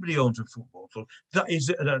nobody owns a football club. That is,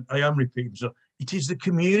 and I am repeating, so it is the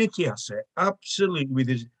community asset, absolutely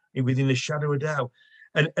within a shadow of a doubt.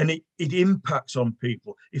 And it impacts on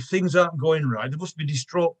people. If things aren't going right, there must be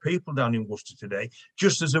distraught people down in Worcester today,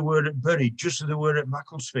 just as there were at Bury, just as there were at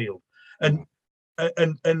Macclesfield. And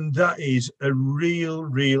that is a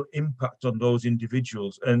real impact on those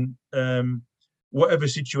individuals. And whatever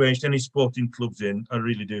situation any sporting club's in, I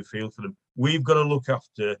really do feel for them. We've got to look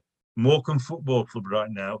after Morecambe Football Club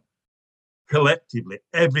right now, collectively,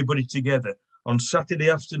 everybody together on Saturday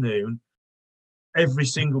afternoon. Every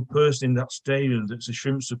single person in that stadium that's a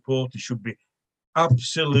Shrimp supporter should be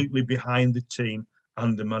absolutely behind the team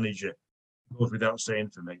and the manager. It goes without saying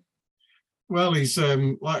for me. Well, he's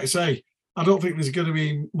like I say, I don't think there's going to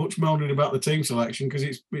be much moaning about the team selection, because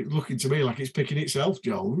it's looking to me like it's picking itself,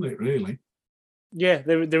 Joel, isn't it, really? Yeah,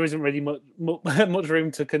 there isn't really much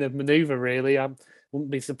room to kind of manoeuvre, really. I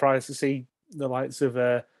wouldn't be surprised to see the likes of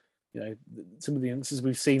some of the youngsters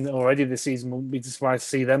we've seen already this season, won't be surprised to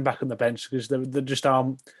see them back on the bench because there just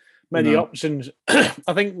aren't many options.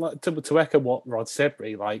 I think to echo what Rod said,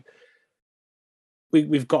 really, like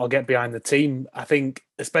we've got to get behind the team. I think,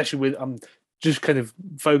 especially with just kind of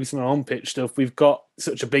focusing on on-pitch stuff, we've got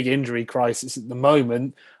such a big injury crisis at the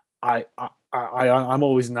moment. I'm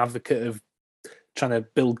always an advocate of trying to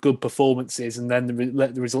build good performances and then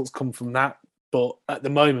let the results come from that. But at the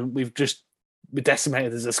moment, we're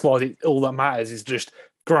decimated as a squad. All that matters is just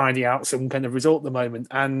grinding out some kind of result at the moment.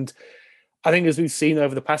 And I think, as we've seen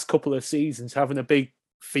over the past couple of seasons, having a big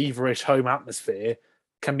feverish home atmosphere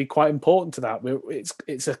can be quite important to that.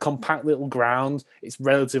 It's a compact little ground. It's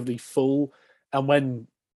relatively full. And when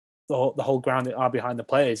the whole ground are behind the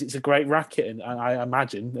players, it's a great racket and I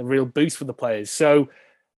imagine a real boost for the players. So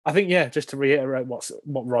I think, just to reiterate what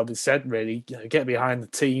Rod has said, really, get behind the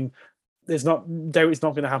team. Derek's not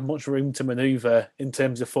going to have much room to manoeuvre in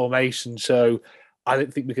terms of formation. So I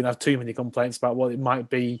don't think we can have too many complaints about what it might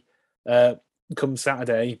be come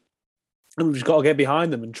Saturday. And we've just got to get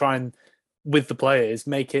behind them and try and, with the players,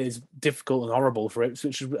 make it as difficult and horrible for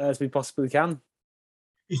Ipswich as we possibly can.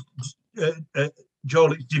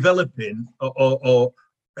 Joel, it's developing or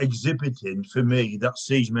exhibiting, for me, that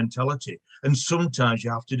siege mentality. And sometimes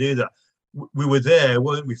you have to do that. We were there,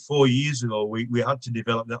 weren't we, 4 years ago? We had to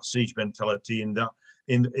develop that siege mentality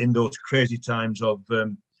in those crazy times of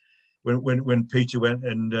when Peter went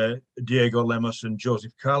and Diego Lemos and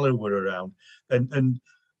Joseph Carlo were around. And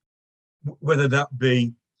whether that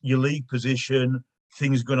be your league position,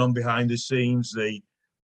 things going on behind the scenes, the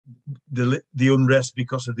unrest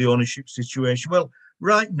because of the ownership situation. Well,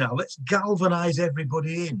 right now, let's galvanise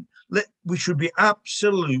everybody in. We should be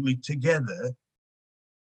absolutely together.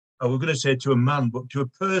 I was going to say to a man, but to a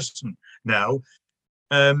person now.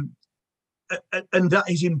 And that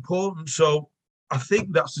is important. So I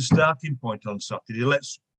think that's the starting point on Saturday.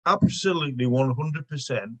 Let's absolutely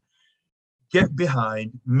 100% get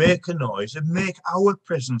behind, make a noise, and make our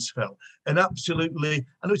presence felt. And absolutely,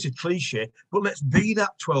 I know it's a cliche, but let's be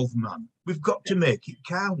that 12th man. We've got to make it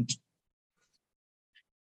count.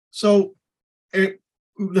 So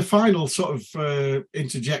the final sort of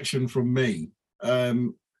interjection from me,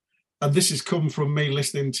 and this has come from me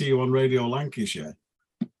listening to you on Radio Lancashire,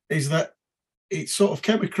 is that it sort of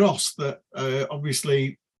came across that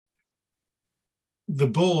obviously the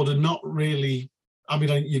board are not really. I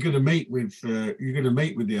mean, you're going to meet with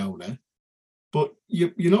the owner, but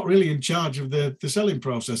you're not really in charge of the selling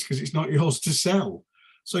process because it's not yours to sell.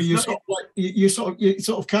 So you're sort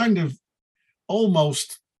of kind of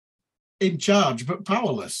almost in charge but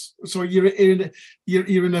powerless. So you're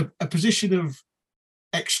in a position of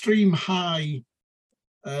extreme high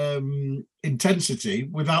intensity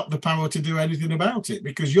without the power to do anything about it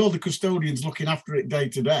because you're the custodians looking after it day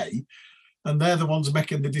to day, and they're the ones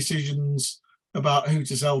making the decisions about who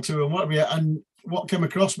to sell to and whatever. And what came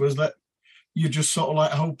across was that you're just sort of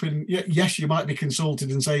like hoping, yes, you might be consulted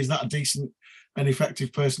and say, is that a decent and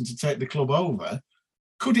effective person to take the club over?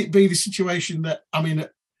 Could it be the situation that, I mean,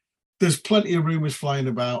 there's plenty of rumours flying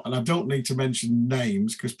about, and I don't need to mention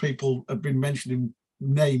names because people have been mentioning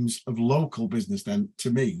names of local business then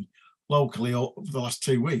to me, locally, over the last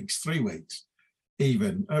 2 weeks, 3 weeks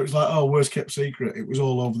even. It was like, oh, worst kept secret. It was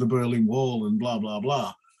all over the Berlin Wall and blah, blah,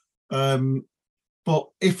 blah. But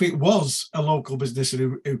if it was a local business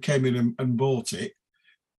who came in and bought it,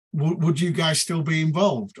 would you guys still be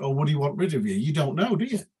involved, or would he want rid of you? You don't know, do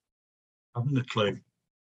you? I haven't a clue.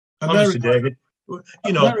 And honestly, David,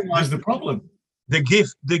 therein lies the problem. The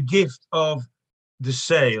gift of the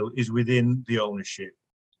sale is within the ownership,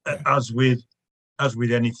 as with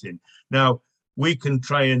anything. Now we can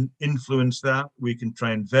try and influence that. We can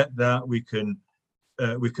try and vet that. We can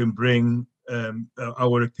bring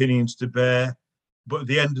our opinions to bear, but at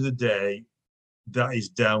the end of the day, that is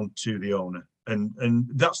down to the owner, and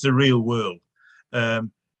that's the real world.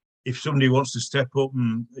 If somebody wants to step up,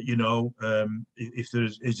 and if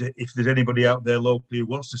there's anybody out there locally who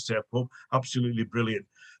wants to step up, absolutely brilliant.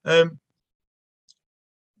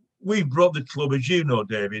 We've brought the club, as you know,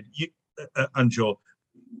 David and Joe.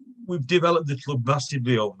 We've developed the club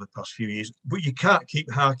massively over the past few years, but you can't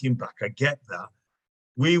keep harking back. I get that.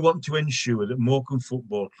 We want to ensure that Morecambe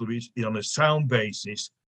Football Club is on a sound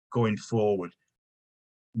basis going forward,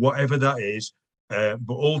 whatever that is. But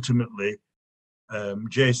ultimately,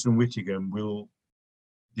 Jason Whittingham will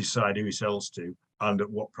decide who he sells to and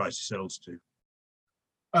at what price he sells to.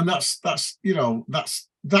 And that's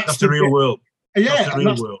the real world. Yeah,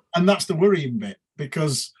 and that's the worrying bit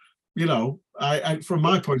because I from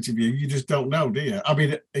my point of view, you just don't know, do you? I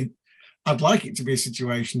mean, I'd like it to be a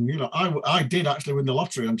situation. I did actually win the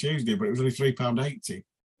lottery on Tuesday, but it was only £3.80.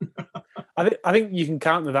 I think you can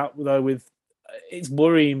counter that though with it's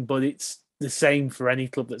worrying, but it's the same for any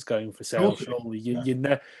club that's going for sale. Surely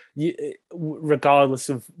regardless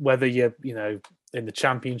of whether you're in the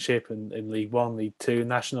Championship and in League One, League Two,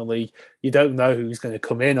 National League, you don't know who's going to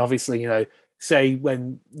come in. Obviously, say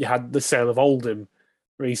when you had the sale of Oldham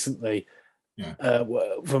recently,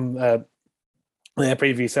 from their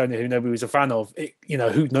previous owner, who nobody was a fan of,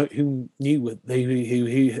 who knew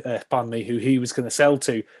who he was going to sell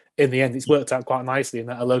to. In the end, it's worked out quite nicely, in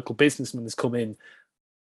that a local businessman has come in,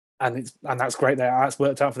 and that's great. That's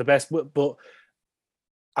worked out for the best. But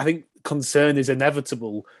I think concern is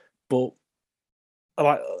inevitable. But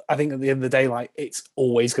I think at the end of the day, it's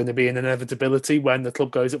always going to be an inevitability when the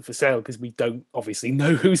club goes up for sale, because we don't obviously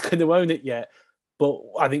know who's going to own it yet. But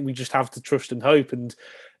I think we just have to trust and hope. And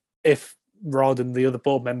if Rod and the other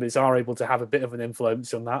board members are able to have a bit of an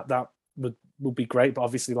influence on that would be great. But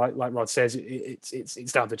obviously, like Rod says,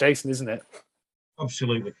 it's down to Jason, isn't it?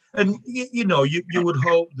 Absolutely. And you would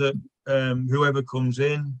hope that whoever comes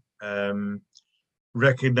in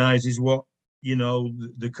recognises what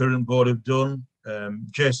the current board have done.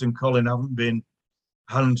 Jason Colin haven't been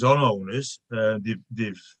hands-on owners.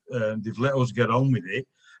 They've let us get on with it.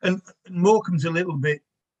 And Morecambe's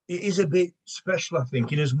it is a bit special, I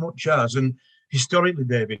think, in as much as, and historically,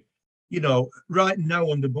 David, right now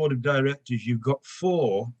on the board of directors, you've got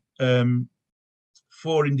four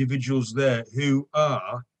individuals there who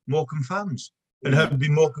are Morecambe fans and have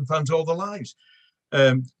been Morecambe fans all their lives.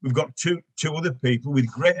 We've got two other people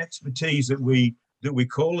with great expertise that we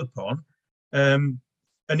call upon, and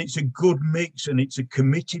it's a good mix, and it's a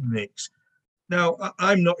committed mix. Now,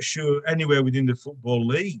 I'm not sure anywhere within the Football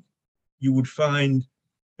League you would find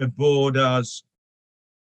a board as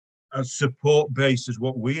support-based as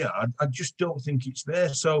what we are. I just don't think it's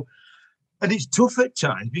there. So, and it's tough at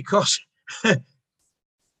times, because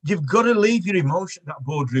you've got to leave your emotion at that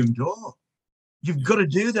boardroom door. You've got to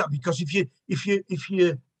do that, because if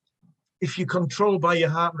you're controlled by your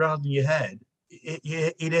heart rather than your head,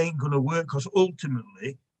 it ain't going to work, because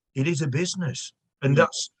ultimately it is a business. And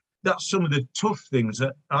that's some of the tough things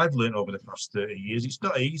that I've learned over the past 30 years. It's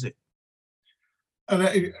not easy.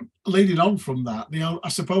 And leading on from that, I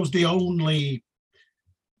suppose the only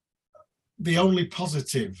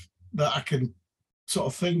positive that I can sort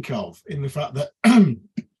of think of in the fact that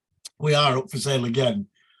we are up for sale again,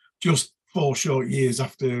 just 4 short years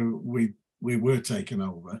after we were taken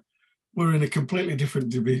over. We're in a completely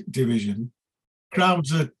different division.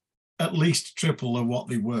 Crowds are at least triple of what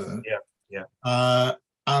they were. Yeah.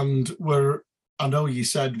 And I know you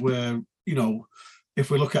said we're, if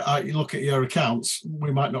we look at your accounts,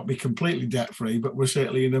 we might not be completely debt free, but we're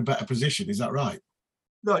certainly in a better position. Is that right?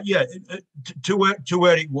 No, yeah. To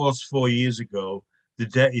where it was 4 years ago, the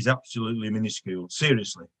debt is absolutely minuscule.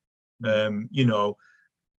 Seriously, going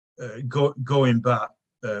back,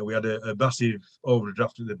 we had a massive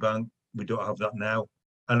overdraft at the bank. We don't have that now,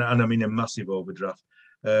 and I'm in a massive overdraft.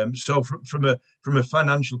 So from a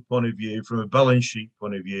financial point of view, from a balance sheet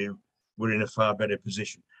point of view, we're in a far better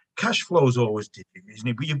position. Cash flow is always difficult, isn't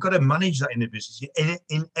it? But you've got to manage that in a business.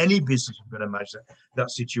 In any business, you've got to manage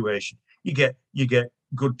that situation. You get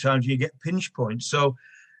good times, you get pinch points. So,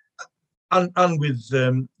 and with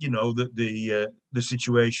the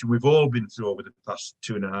situation we've all been through over the past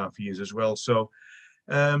 2.5 years as well. So,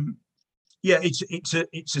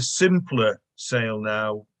 it's a simpler sale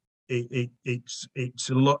now. It's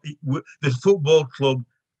a lot. The football club,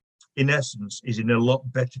 in essence, is in a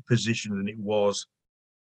lot better position than it was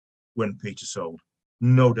when Peter sold.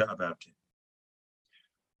 No doubt about it.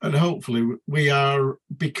 And hopefully we are,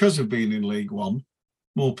 because of being in League One,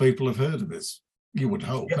 more people have heard of us. You would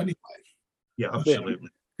hope, anyway. Yeah, absolutely.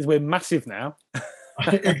 Because we're massive now.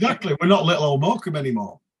 Exactly. We're not little old Morecambe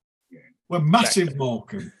anymore. We're massive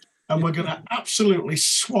Morecambe. And we're going to absolutely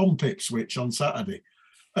swamp Ipswich on Saturday.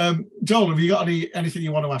 Joel, have you got anything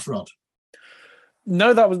you want to ask Rod?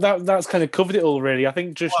 No, that's kind of covered it all, really. I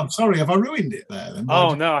think just. Oh, I'm sorry, have I ruined it there? Then?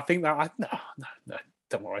 Oh no, I think that no,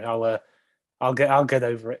 don't worry, I'll get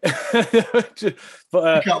over it. But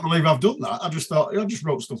I can't believe I've done that. I just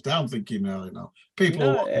wrote stuff down, thinking, people.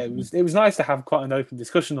 No, it was nice to have quite an open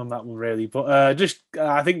discussion on that one, really. But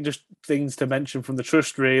I think just things to mention from the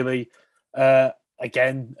trust, really.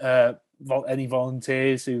 Again, any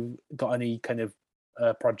volunteers who got any kind of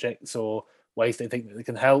projects or ways they think that they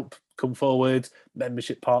can help, come forward.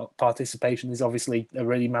 Membership participation is obviously a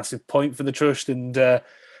really massive point for the trust, and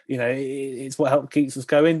it's what keeps us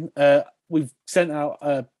going. We've sent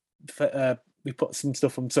out we put some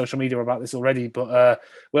stuff on social media about this already, but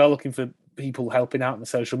we are looking for people helping out on the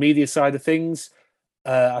social media side of things.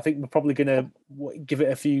 I think we're probably going to give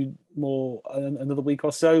it a few more, another week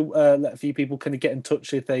or so. Let a few people kind of get in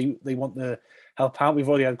touch if they want to help out. We've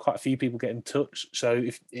already had quite a few people get in touch, so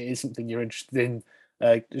if it is something you're interested in,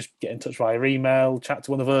 just get in touch via email, chat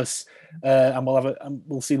to one of us, and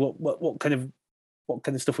we'll see what kind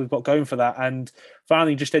of stuff we've got going for that. And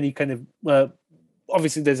finally, just any kind of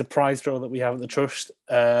obviously there's a prize draw that we have at the trust.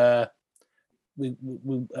 We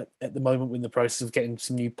at the moment we're in the process of getting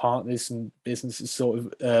some new partners and businesses sort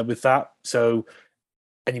of with that. So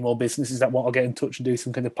any more businesses that want to get in touch and do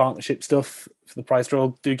some kind of partnership stuff for the prize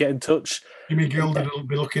draw, do get in touch. Jimmy Gilden will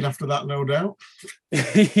be looking after that, no doubt.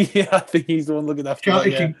 Yeah, I think he's the one looking after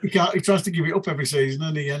that. He tries to give it up every season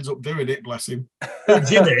and he ends up doing it, bless him.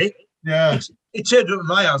 Jimmy, yeah. He turned up at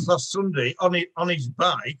my house last Sunday on his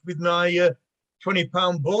bike with my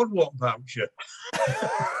 £20 boardwalk voucher.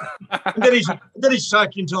 and then he's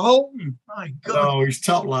cycling to Holton. My God. Oh, he's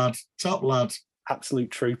top lad.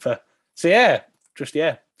 Absolute trooper. So yeah,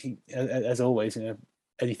 as always,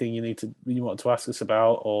 anything you want to ask us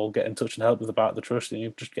about or get in touch and help us about the trust, and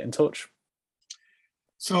you just get in touch.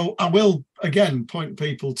 So I will again point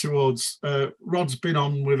people towards Rod's been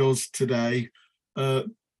on with us today.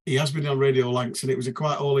 He has been on Radio Lancs, and it was a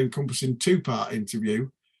quite all-encompassing 2-part interview,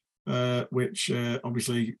 which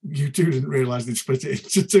obviously you two didn't realise they'd split it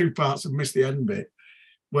into 2 parts and missed the end bit,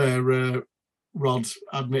 where Rod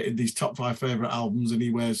admitted these top 5 favourite albums and he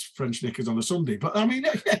wears French knickers on a Sunday. But I mean,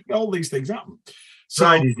 all these things happen. So,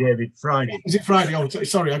 Friday, David. Friday. Is it Friday? Oh,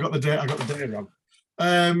 sorry, I got the day wrong.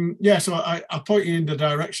 So I point you in the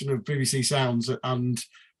direction of BBC Sounds and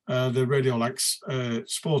the Radio Lancs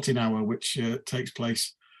Sporting Hour, which takes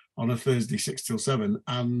place on a Thursday 6 till 7,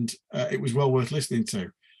 and it was well worth listening to.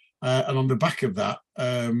 And on the back of that,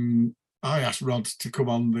 I asked Rod to come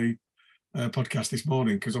on the podcast this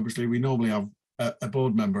morning because obviously we normally have a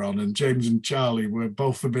board member on, and James and Charlie were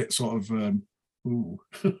both a bit sort of,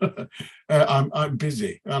 I'm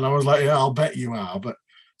busy. And I was like, yeah, I'll bet you are. But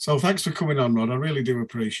so thanks for coming on, Rod. I really do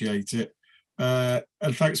appreciate it.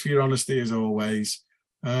 And thanks for your honesty as always.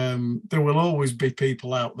 There will always be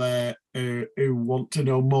people out there who want to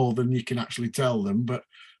know more than you can actually tell them, but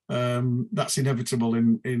that's inevitable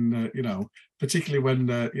in particularly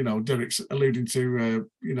when Derek's alluding to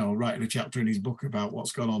writing a chapter in his book about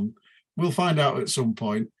what's gone on. We'll find out at some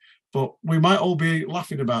point, but we might all be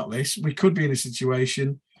laughing about this. We could be in a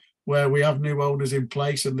situation where we have new owners in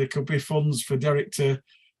place and there could be funds for Derek to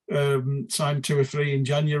sign 2 or 3 in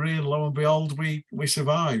January, and lo and behold, we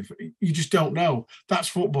survive. You just don't know. That's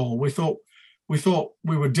football. We thought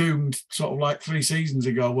we were doomed sort of like 3 seasons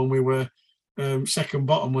ago when we were second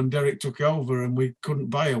bottom when Derek took over and we couldn't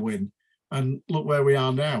buy a win, and look where we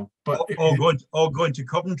are now. But all going to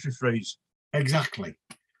Coventry freeze. Exactly.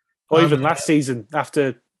 Or even last season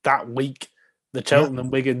after that week, the Cheltenham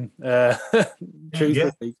and Wigan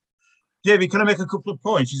Tuesday week. David, can I make a couple of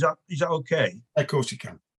points? Is that okay? Of course you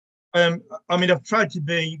can. I mean, I've tried to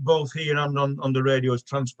be both here and on the radio as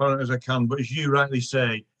transparent as I can, but as you rightly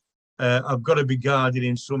say, I've got to be guarded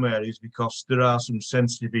in some areas because there are some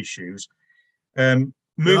sensitive issues.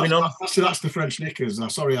 Moving on. That's the French knickers.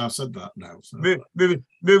 Sorry, I said that now. So.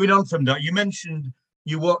 Moving on from that, you mentioned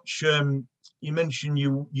you watch. You mentioned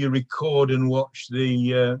you record and watch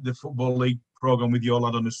the Football League programme with your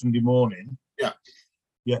lad on a Sunday morning. Yeah.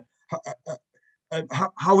 Yeah.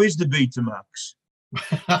 How is the Betamax?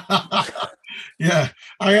 Yeah,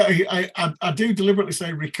 I do deliberately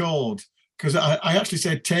say record because I actually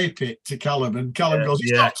said tape it to Callum, and Callum goes,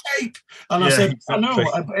 "It's not tape," and I said, "I know,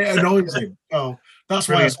 it annoys him." So that's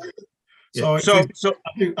why I said it. So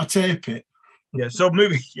I tape it. Yeah. So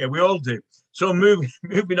we all do. So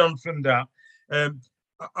moving on from that,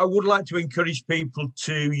 I would like to encourage people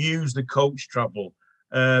to use the coach travel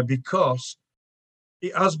because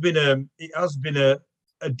it has been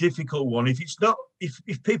a difficult one.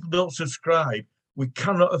 If people don't subscribe, we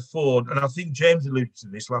cannot afford, and I think James alluded to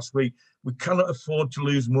this last week, we cannot afford to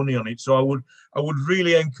lose money on it. So I would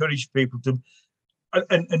really encourage people to,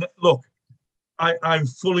 and look, I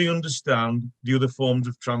fully understand the other forms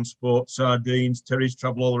of transport, sardines, terrace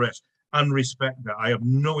travel, all the rest, and respect that. I have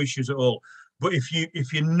no issues at all. But if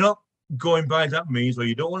you're not going by that means, or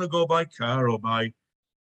you don't want to go by car or by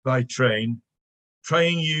train, try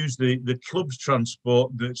and use the club's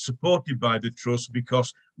transport that's supported by the trust,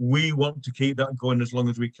 because we want to keep that going as long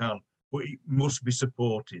as we can, but it must be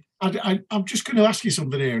supported. I'm just going to ask you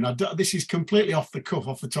something here, and this is completely off the cuff,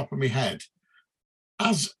 off the top of my head.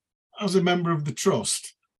 As a member of the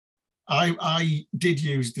trust, I did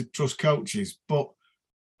use the trust coaches, but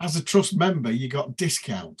as a trust member, you got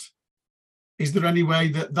discount. Is there any way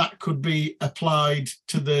that could be applied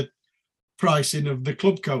to the pricing of the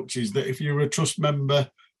club coaches, that if you were a trust member,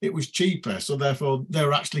 it was cheaper, so therefore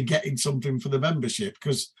they're actually getting something for the membership?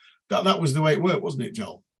 Because that was the way it worked, wasn't it,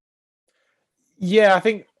 Joel? Yeah, I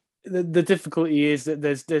think the difficulty is that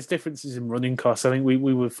there's differences in running costs. I think we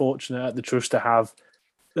were fortunate at the trust to have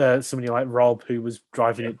somebody like Rob who was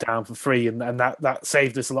driving it down for free, and that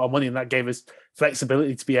saved us a lot of money, and that gave us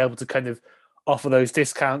flexibility to be able to kind of offer those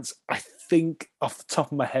discounts. I think, off the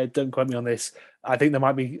top of my head, don't quote me on this, I think there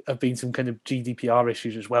might have been some kind of GDPR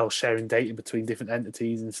issues as well, sharing data between different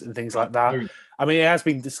entities and things like that. I mean, it has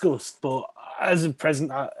been discussed, but as of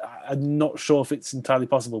present, I'm not sure if it's entirely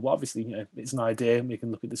possible. But obviously, it's an idea, and we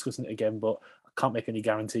can look at discussing it again, but I can't make any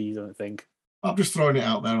guarantees, I don't think. I'm just throwing it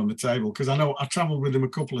out there on the table because I know I travelled with him a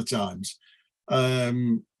couple of times.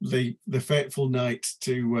 The fateful night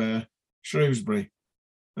to Shrewsbury,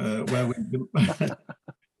 where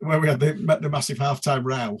we had the massive halftime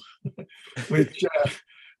row, which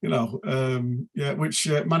which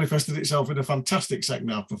manifested itself in a fantastic second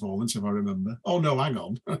half performance, if I remember. Oh no, hang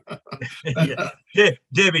on.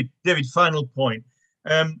 David, final point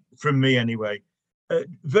from me anyway.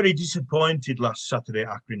 Very disappointed last Saturday at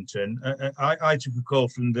Accrington. I took a call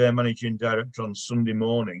from their managing director on Sunday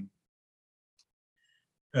morning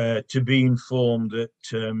to be informed that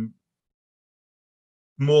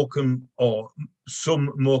Morecambe, or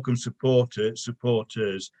some Morecambe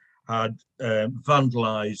supporters had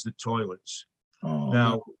vandalised the toilets. Oh, now,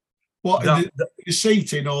 no. What, the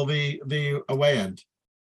seating or the away end?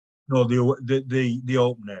 No, the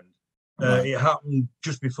open end. Right. It happened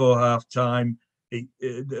just before half time.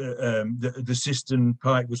 The cistern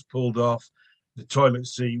pipe was pulled off. The toilet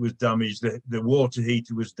seat was damaged. The water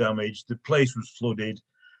heater was damaged. The place was flooded.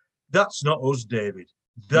 That's not us, David.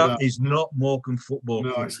 That is not Morecambe Football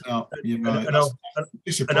Club. No, it's not. You're right.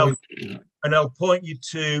 And I'll point you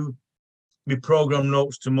to my programme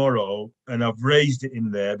notes tomorrow, and I've raised it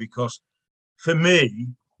in there because, for me,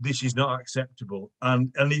 this is not acceptable.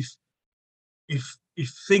 And if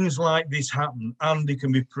things like this happen and they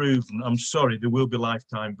can be proven, I'm sorry, there will be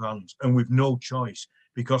lifetime bans, and we've no choice,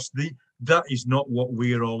 because that is not what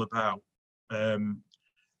we're all about.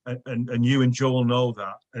 And you and Joel know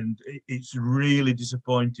that, and it's really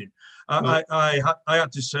disappointing. I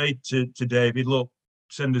had to say to David, look,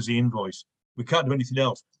 send us the invoice. We can't do anything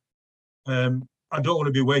else. I don't want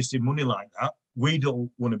to be wasting money like that. We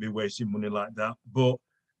don't want to be wasting money like that. But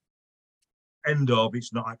end of,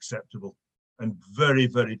 it's not acceptable, and very,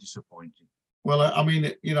 very disappointing. Well, I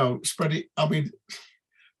mean, spread it. I mean,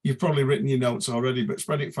 you've probably written your notes already, but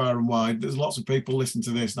spread it far and wide. There's lots of people listening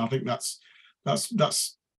to this, and I think that's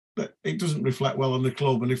it doesn't reflect well on the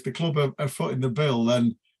club. And if the club are footing the bill,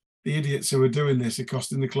 then the idiots who are doing this are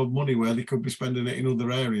costing the club money where they could be spending it in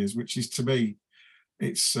other areas, which is, to me,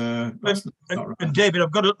 it's not right. And David,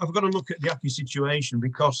 I've got to look at the Aki situation,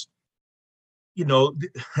 because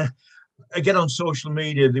again, on social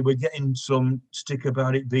media they were getting some stick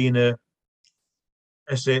about it being a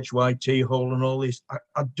SHYT hole and all this.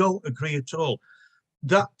 I don't agree at all.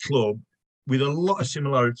 That club, with a lot of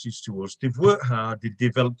similarities to us, they've worked hard, they've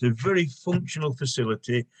developed a very functional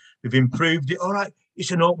facility, they've improved it. All right, it's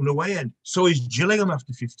an open away end. So is Gillingham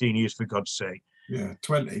after 15 years, for God's sake. Yeah,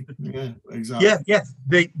 20. Yeah, exactly. Yeah.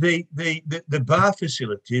 The bar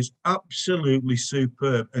facility is absolutely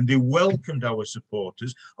superb, and they welcomed our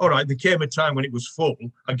supporters. All right, there came a time when it was full,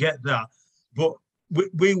 I get that. But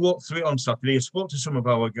we walked through it on Saturday. I spoke to some of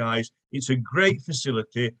our guys. It's a great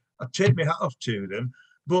facility. I take my hat off to them.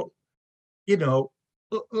 But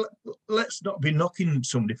let's not be knocking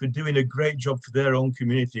somebody for doing a great job for their own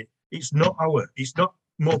community. It's not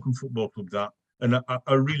Morecambe Football Club, that. And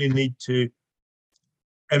I really need to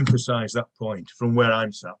emphasise that point from where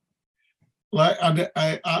I'm sat. Like,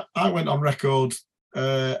 I went on record.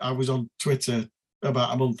 I was on Twitter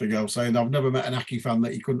about a month ago saying I've never met an Aki fan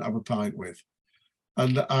that you couldn't have a pint with,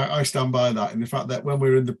 and I stand by that. In the fact that when we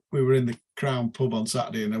were in the Crown pub on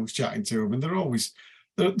Saturday, and I was chatting to them, and they're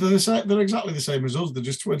exactly the same as us.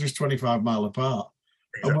 We're just 25 miles apart,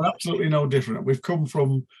 and we're absolutely no different. We've come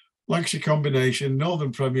from Lancashire Combination,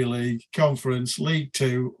 Northern Premier League, Conference, League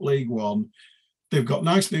Two, League One. They've got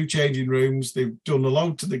nice new changing rooms. They've done a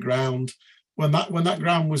load to the ground. When that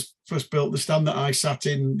ground was first built, the stand that I sat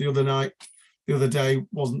in the other day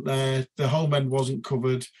wasn't there. The home end wasn't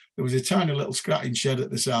covered. There was a tiny little scratching shed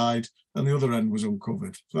at the side, and the other end was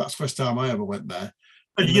uncovered. So that's the first time I ever went there.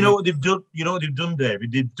 And you know what they've done? You know what they've done,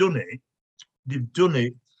 David? They've done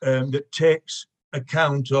it that takes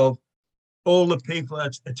account of all the people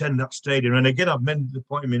that attend that stadium. And again, I've made the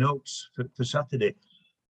point in my notes for Saturday.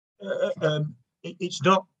 it's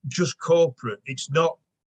not just corporate. It's not.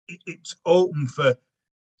 It's open for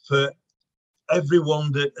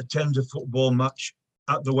everyone that attends a football match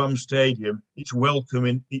at the Wham Stadium. It's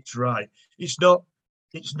welcoming. It's right. It's not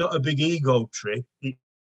a big ego trip. It's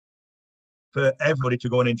for everybody to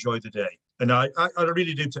go and enjoy the day. And I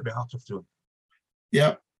really do take my hat off to them.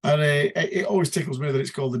 Yeah, and it always tickles me that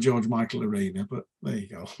it's called the George Michael Arena, but there you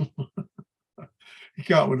go. You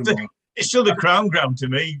can't win them all. It's still the Crown Ground to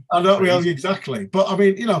me. I don't really exactly, but I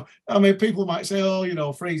mean, people might say, "Oh,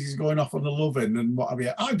 Freezy's going off on the loving and what have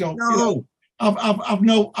you." I don't. No. I've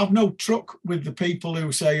no truck with the people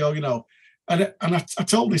who say, "Oh, and I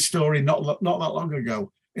told this story not that long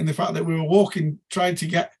ago. In the fact that we were walking, trying to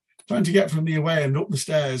get from the away end up the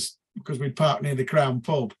stairs because we'd parked near the Crown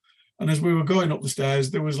pub, and as we were going up the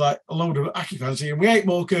stairs, there was like a load of Aki fans saying, "We hate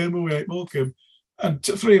Morecambe, we hate Morecambe." And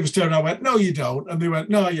three of us turned around and went, "No, you don't." And they went,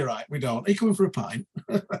 "No, you're right, we don't. Are you coming for a pint?"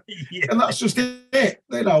 Yeah. And that's just it.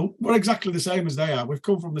 We're exactly the same as they are. We've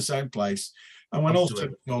come from the same place. And when all said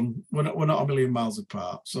and done, we're not a million miles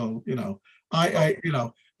apart. So,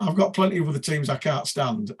 I've got plenty of other teams I can't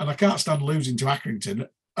stand. And I can't stand losing to Accrington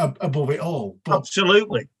above it all. But,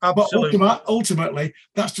 Absolutely. But ultimately,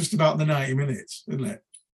 that's just about the 90 minutes, isn't it?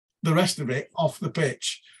 The rest of it, off the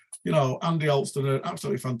pitch. Andy Holt's done an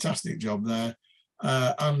absolutely fantastic job there.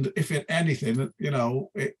 And if anything,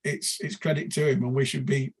 it's credit to him, and we should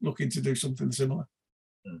be looking to do something similar.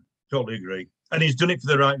 Totally agree. And he's done it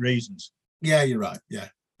for the right reasons. Yeah, you're right. Yeah.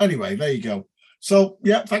 Anyway, there you go. So,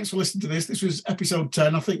 yeah, thanks for listening to this. This was episode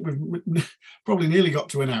 10. I think we've probably nearly got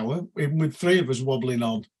to an hour, even with three of us wobbling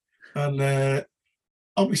on. And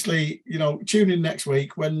obviously, tune in next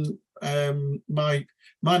week when mine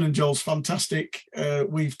and Joel's fantastic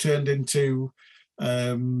We've Turned Into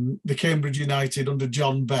the Cambridge United under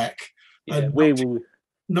John Beck. Yeah, and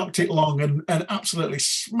knocked it long and absolutely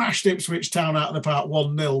smashed Ipswich Town out of the park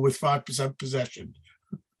 1-0 with 5% possession.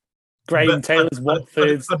 Graham Taylor's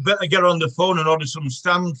Watford. I'd better get on the phone and order some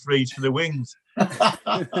stand frees for the wings.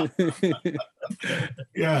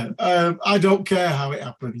 Yeah, I don't care how it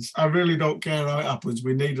happens. I really don't care how it happens.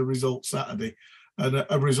 We need a result Saturday, and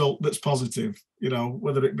a result that's positive,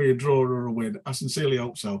 whether it be a draw or a win. I sincerely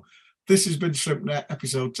hope so. This has been Shrimpnet,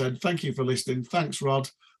 episode 10. Thank you for listening. Thanks, Rod.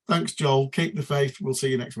 Thanks, Joel. Keep the faith. We'll see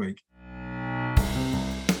you next week.